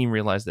and his team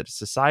realize that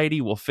society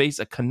will face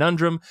a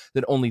conundrum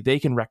that only they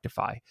can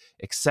rectify: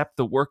 accept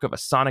the work of a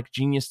sonic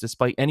genius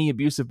despite any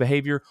abusive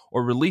behavior,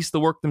 or release the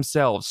work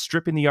themselves,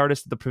 stripping the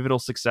artist of the pivotal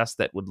success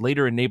that would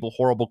later enable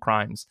horrible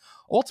crimes.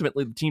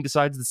 Ultimately, the team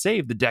decides to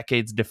save the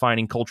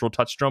decades-defining cultural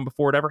touchstone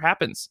before it ever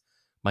happens.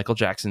 Michael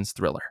Jackson's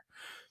Thriller.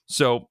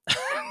 So,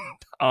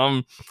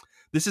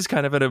 this is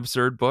kind of an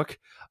absurd book.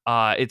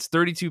 It's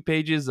 32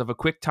 pages of a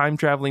quick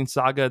time-traveling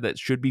saga that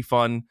should be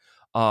fun.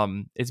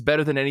 It's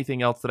better than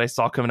anything else that I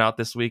saw coming out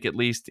this week, at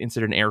least.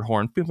 Insert an air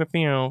horn.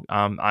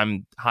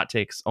 I'm hot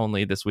takes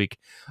only this week.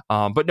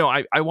 But no,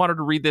 I wanted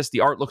to read this.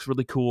 The art looks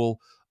really cool.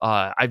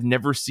 I've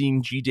never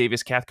seen G.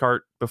 Davis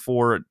Cathcart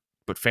before,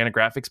 but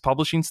Fantagraphics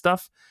publishing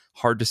stuff,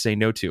 hard to say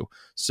no to.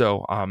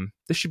 So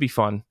this should be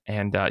fun.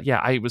 And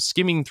I was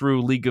skimming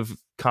through League of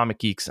Comic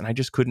Geeks, and I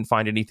just couldn't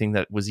find anything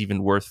that was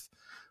even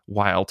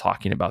worthwhile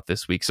talking about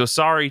this week. So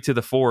sorry to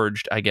the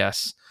Forged, I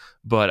guess,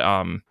 but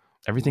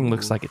everything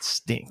looks like it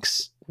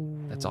stinks.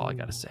 That's all I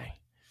gotta say.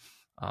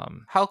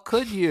 How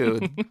could you?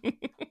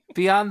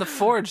 Beyond the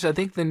Forge, I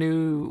think the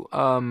new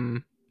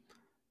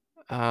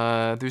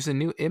there's a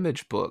new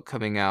Image book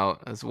coming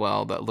out as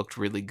well that looked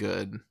really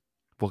good.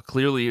 Well,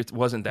 clearly it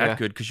wasn't that Yeah.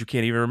 good because you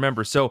can't even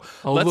remember. So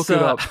I'll let's look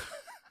it up.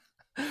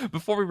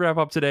 before we wrap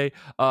up today,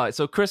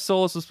 so Chris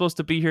Solis was supposed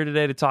to be here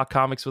today to talk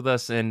comics with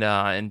us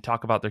and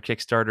talk about their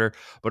Kickstarter,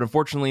 but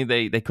unfortunately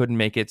they couldn't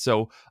make it.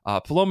 So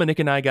Paloma, Nick,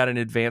 and I got an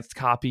advanced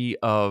copy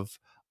of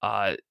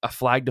A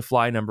Flag to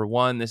Fly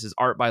 #1. This is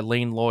art by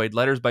Lane Lloyd,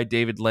 letters by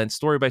David Lentz,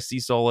 story by C.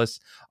 Solis,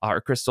 or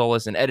Chris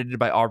Solis, and edited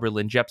by Aubrey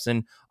Lynn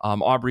Jepson.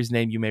 Aubrey's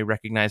name you may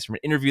recognize from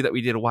an interview that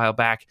we did a while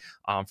back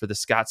for the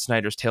Scott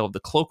Snyder's Tale of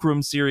the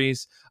Cloakroom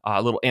series,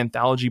 a little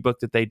anthology book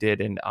that they did.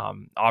 And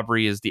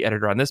Aubrey is the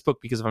editor on this book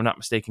because, if I'm not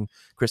mistaken,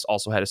 Chris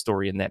also had a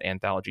story in that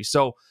anthology.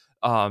 So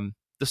the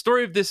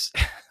story of this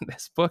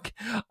this book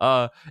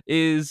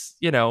is,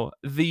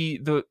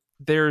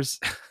 there's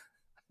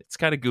it's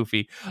kind of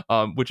goofy,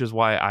 which is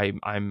why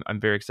I'm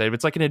very excited.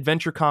 It's like an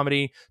adventure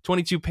comedy,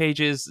 22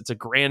 pages. It's a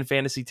grand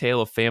fantasy tale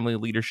of family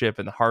leadership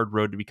and the hard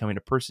road to becoming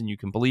a person you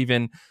can believe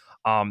in.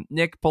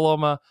 Nick,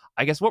 Paloma,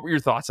 I guess, what were your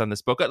thoughts on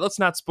this book? Let's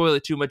not spoil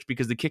it too much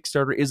because the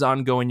Kickstarter is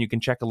ongoing. You can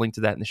check a link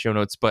to that in the show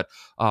notes. But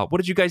what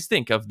did you guys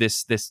think of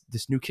this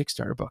new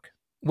Kickstarter book?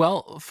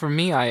 Well, for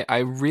me, I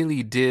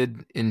really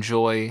did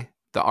enjoy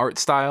the art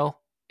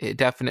style. It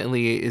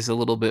definitely is a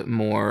little bit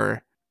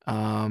more,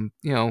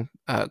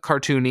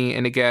 cartoony.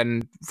 And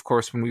again, of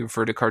course, when we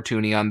refer to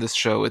cartoony on this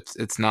show,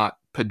 it's not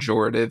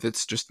pejorative.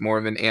 It's just more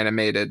of an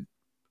animated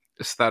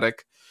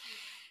aesthetic.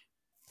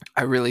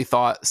 I really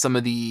thought some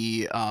of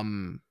the,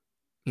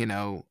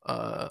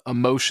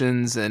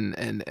 emotions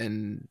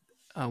and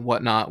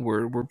whatnot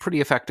were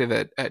pretty effective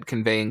at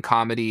conveying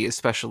comedy,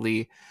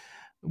 especially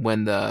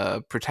when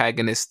the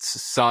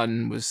protagonist's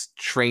son was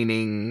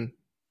training,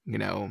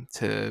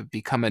 to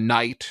become a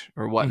knight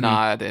or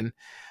whatnot, and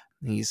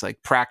he's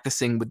like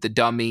practicing with the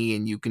dummy,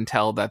 and you can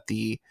tell that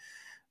the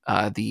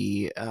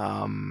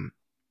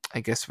I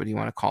guess, what do you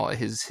want to call it,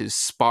 his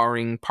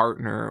sparring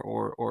partner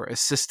or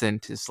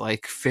assistant is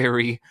like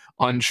very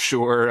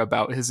unsure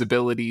about his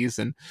abilities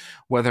and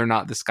whether or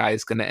not this guy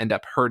is going to end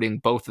up hurting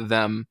both of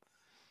them.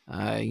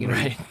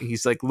 Right.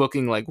 He's like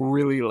looking like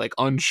really like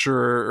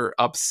unsure or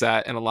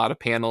upset in a lot of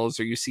panels,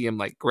 or you see him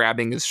like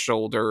grabbing his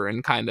shoulder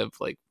and kind of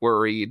like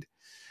worried,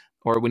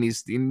 or when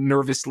he's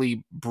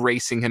nervously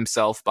bracing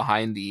himself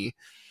behind the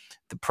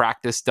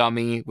practice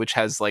dummy, which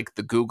has like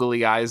the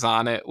googly eyes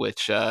on it,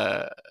 which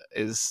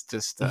is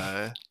just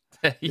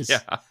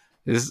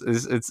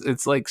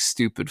it's like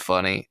stupid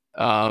funny.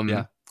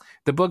 Yeah.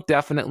 The book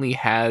definitely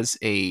has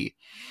a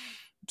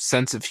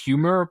sense of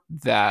humor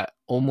that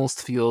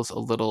almost feels a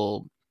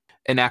little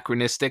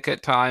anachronistic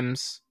at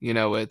times.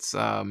 It's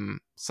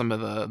some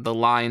of the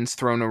lines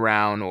thrown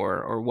around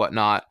or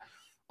whatnot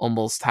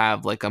almost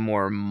have like a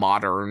more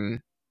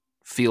modern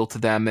feel to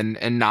them,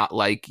 and not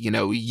like,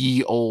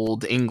 ye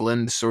old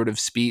England sort of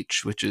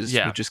speech, which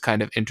is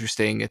kind of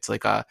interesting. It's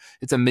like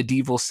it's a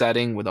medieval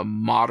setting with a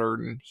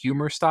modern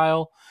humor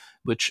style,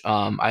 which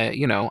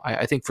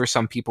I think for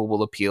some people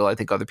will appeal. I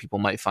think other people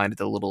might find it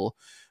a little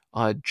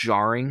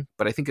jarring,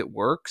 but I think it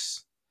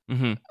works.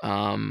 Yeah,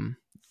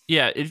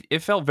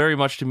 it felt very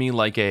much to me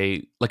like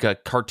a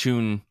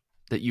cartoon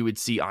that you would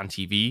see on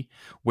TV,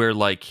 where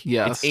like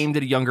it's aimed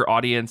at a younger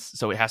audience,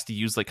 so it has to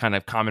use like kind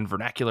of common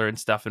vernacular and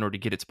stuff in order to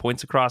get its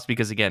points across,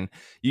 because again,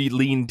 you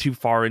lean too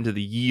far into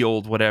the ye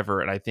old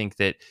whatever, and I think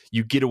that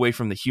you get away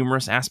from the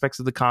humorous aspects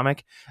of the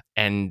comic,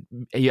 and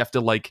you have to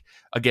like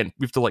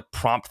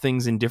prompt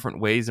things in different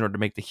ways in order to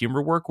make the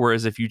humor work.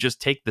 Whereas if you just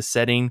take the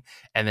setting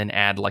and then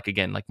add like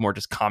more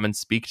just common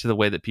speak to the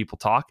way that people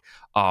talk,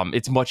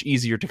 it's much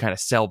easier to kind of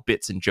sell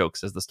bits and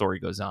jokes as the story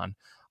goes on.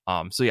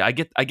 So yeah, I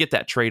get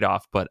that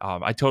trade-off, but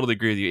I totally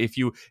agree with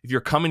you. If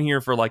you're coming here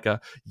for like a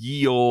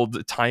ye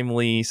old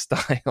timely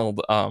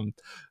styled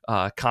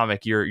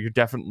comic, you're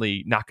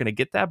definitely not going to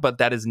get that, but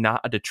that is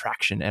not a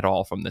detraction at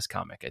all from this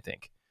comic, I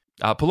think.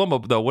 Paloma,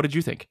 though, what did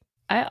you think?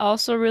 I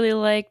also really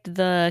liked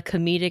the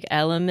comedic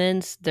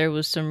elements. There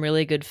was some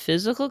really good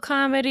physical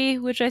comedy,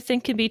 which I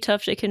think can be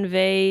tough to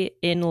convey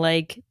in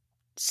like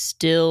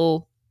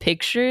still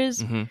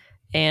pictures.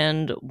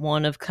 And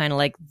one of kind of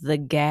like the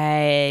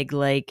gag,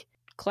 like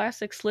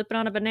classic slipping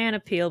on a banana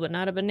peel, but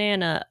not a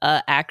banana,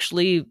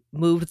 actually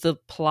moved the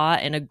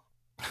plot in a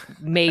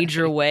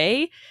major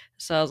way.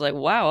 So I was like,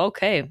 wow,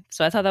 okay.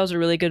 So I thought that was a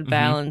really good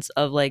balance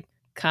of like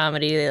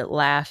comedy,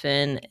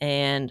 laughing,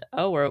 and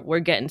we're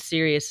getting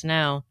serious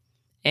now.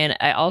 And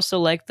I also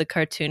like the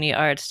cartoony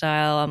art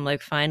style. I'm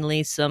like,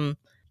 finally some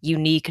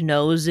unique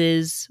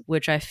noses,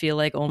 which I feel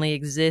like only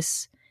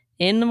exists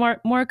in the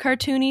more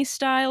cartoony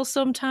style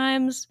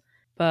sometimes.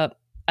 But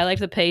I like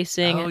the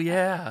pacing. Oh,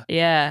 yeah.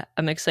 Yeah,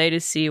 I'm excited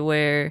to see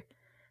where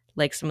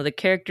like some of the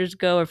characters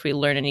go, if we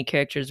learn any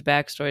characters'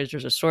 backstories.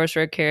 There's a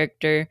sorcerer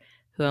character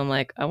who I'm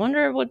like, I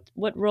wonder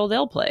what role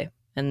they'll play.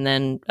 And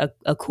then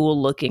a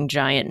cool looking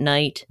giant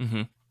knight.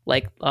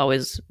 Like,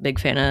 always big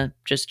fan of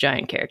just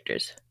giant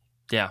characters.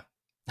 Yeah.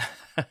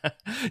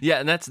 Yeah,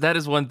 and that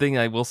is one thing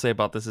I will say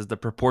about this is the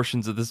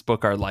proportions of this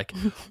book are like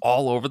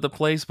all over the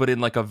place, but in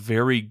like a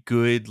very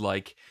good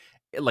like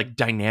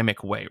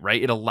dynamic way,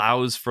 right? It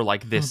allows for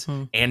like this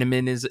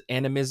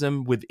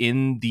animism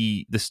within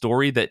the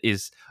story that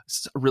is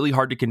really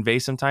hard to convey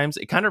sometimes.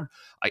 It kind of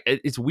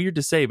it's weird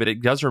to say, but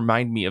it does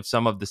remind me of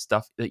some of the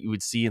stuff that you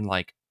would see in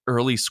like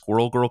early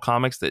Squirrel Girl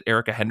comics that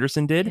Erica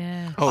Henderson did.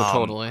 Yeah. Oh,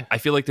 totally. I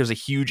feel like there's a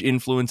huge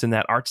influence in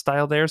that art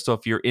style there. So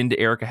if you're into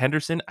Erica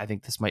Henderson, I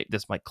think this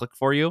might click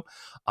for you.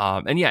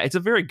 And yeah, it's a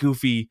very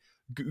goofy,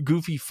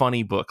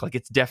 funny book. Like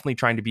it's definitely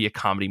trying to be a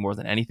comedy more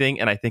than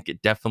anything, and I think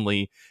it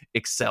definitely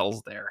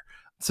excels there.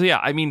 So yeah,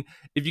 I mean,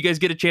 if you guys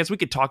get a chance, we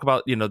could talk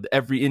about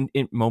every in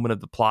moment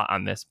of the plot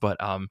on this. But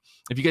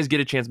if you guys get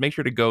a chance, make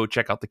sure to go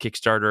check out the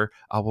Kickstarter.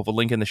 We'll have a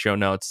link in the show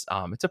notes.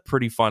 It's a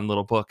pretty fun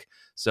little book.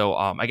 So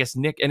I guess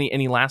Nick,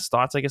 any last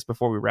thoughts? I guess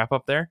before we wrap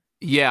up there.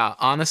 Yeah,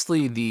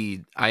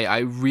 honestly, I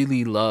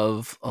really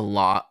love a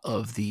lot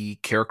of the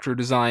character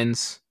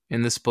designs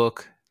in this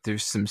book.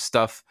 There's some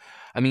stuff.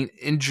 I mean,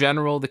 in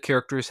general, the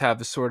characters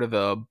have a sort of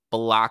a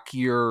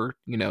blockier,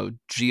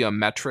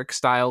 geometric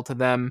style to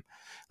them.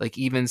 Like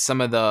even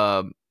some of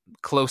the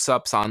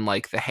close-ups on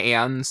like the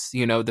hands,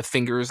 the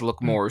fingers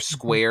look more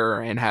square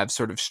and have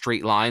sort of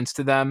straight lines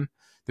to them.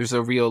 There's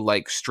a real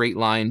like straight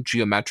line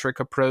geometric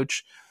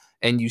approach.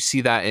 And you see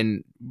that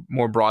in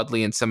more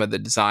broadly in some of the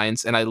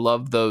designs. And I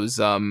love those.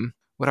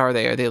 What are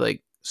they? Are they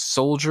like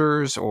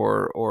soldiers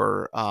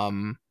or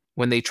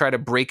when they try to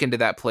break into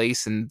that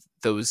place and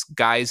those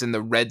guys in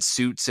the red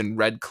suits and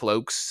red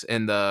cloaks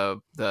and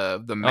the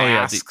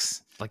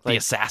masks? Like the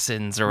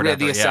assassins or whatever.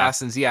 Yeah, the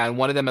assassins, yeah. And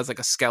one of them has like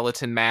a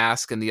skeleton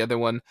mask, and the other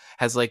one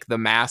has like the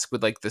mask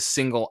with like the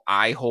single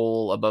eye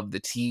hole above the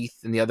teeth,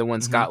 and the other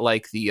one's got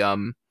like the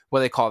what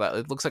do they call that?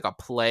 It looks like a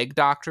plague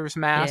doctor's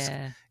mask.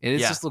 Yeah. And it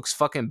just looks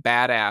fucking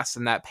badass.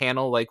 And that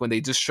panel, like when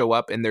they just show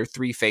up and their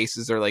three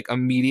faces are like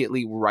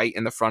immediately right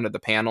in the front of the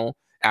panel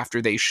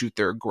after they shoot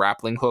their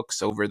grappling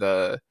hooks over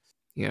the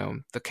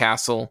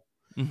castle.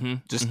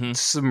 Just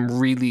some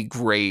really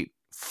great,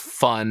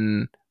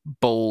 fun,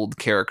 bold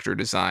character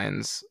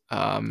designs.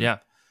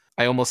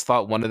 I almost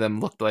thought one of them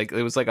looked like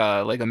it was like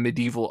a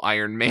medieval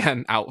Iron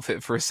Man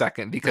outfit for a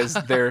second because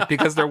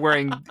they're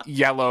wearing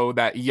yellow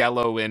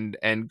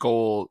and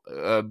gold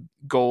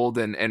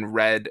and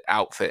red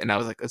outfit, and I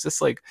was like, is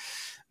this like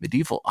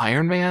medieval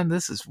Iron Man?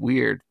 This is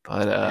weird,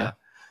 but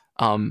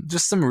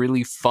just some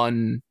really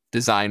fun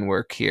design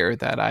work here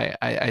that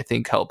I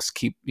think helps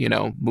keep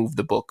move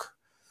the book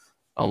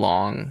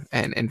along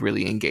and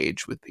really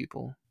engage with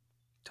people.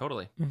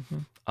 Totally.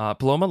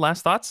 Paloma,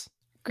 last thoughts?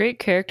 Great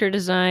character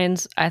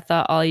designs. I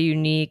thought all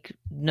unique,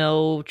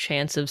 no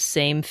chance of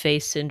same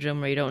face syndrome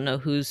where you don't know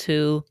who's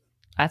who.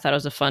 I thought it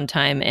was a fun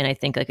time, and I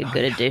think like a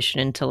good addition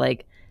into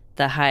like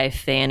the high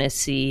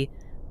fantasy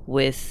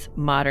with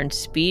modern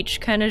speech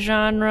kind of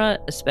genre,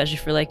 especially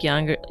for like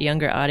younger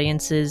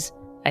audiences.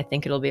 I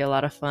think it'll be a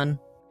lot of fun.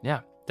 Yeah.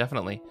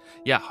 Definitely.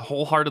 Yeah,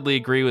 wholeheartedly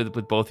agree with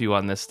both of you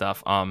on this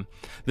stuff.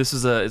 This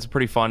is it's a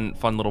pretty fun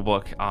little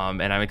book,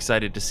 and I'm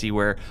excited to see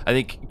where I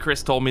think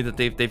Chris told me that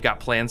they've got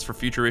plans for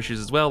future issues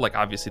as well. Like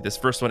obviously this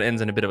first one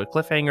ends in a bit of a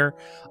cliffhanger,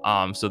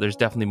 so there's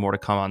definitely more to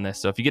come on this.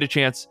 So if you get a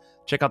chance,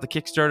 check out the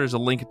Kickstarter. There's a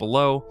link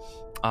below.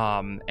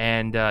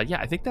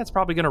 I think that's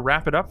probably going to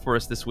wrap it up for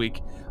us this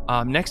week.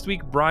 Next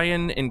week,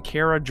 Brian and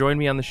Kara join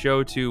me on the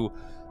show to,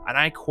 and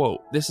I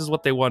quote, this is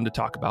what they wanted to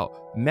talk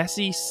about: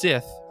 messy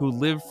Sith who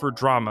live for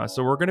drama.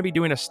 So we're going to be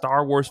doing a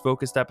Star Wars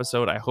focused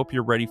episode. I hope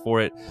you're ready for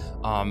it.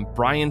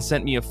 Brian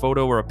sent me a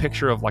photo or a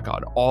picture of like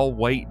an all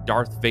white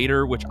Darth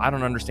Vader, which I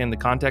don't understand the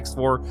context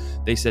for.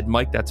 They said,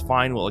 Mike, that's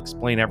fine. We'll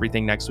explain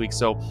everything next week.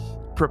 So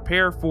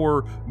prepare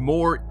for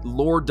more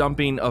lore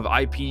dumping of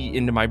IP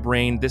into my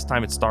brain. This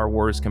time it's Star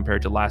Wars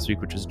compared to last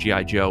week, which was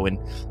G.I. Joe and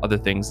other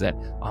things that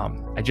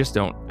I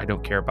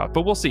don't care about.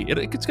 But we'll see.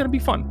 It's going to be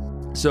fun.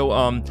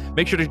 So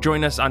make sure to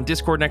join us on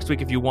Discord next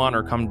week if you want,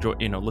 or come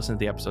listen to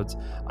the episodes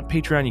on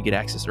Patreon. You get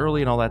access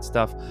early and all that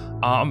stuff.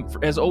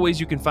 As always,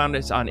 you can find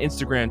us on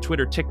Instagram,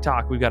 Twitter,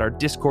 TikTok. We've got our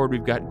Discord,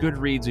 we've got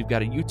Goodreads, we've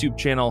got a YouTube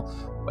channel,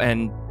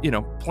 and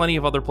plenty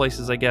of other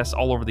places, I guess,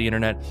 all over the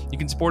internet. You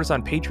can support us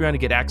on Patreon to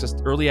get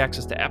early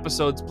access to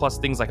episodes, plus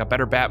things like a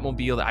Better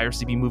Batmobile, the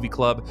IRCB Movie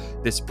Club,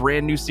 this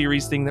brand new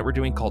series thing that we're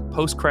doing called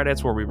Post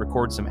Credits, where we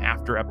record some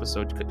after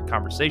episode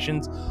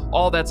conversations.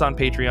 All that's on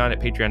Patreon at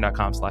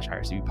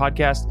patreon.com/IRCB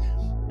podcast.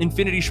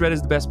 Infinity Shred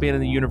is the best band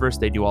in the universe.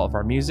 They do all of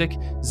our music.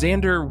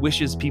 Xander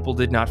wishes people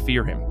did not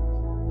fear him.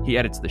 He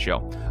edits the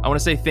show. I want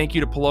to say thank you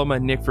to Paloma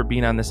and Nick for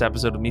being on this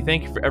episode with me.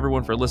 Thank you for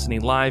everyone for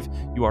listening live.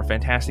 You are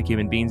fantastic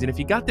human beings. And if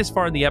you got this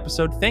far in the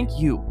episode, thank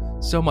you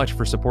so much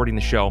for supporting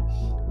the show.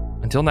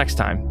 Until next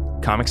time,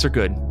 comics are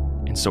good,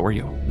 and so are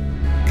you.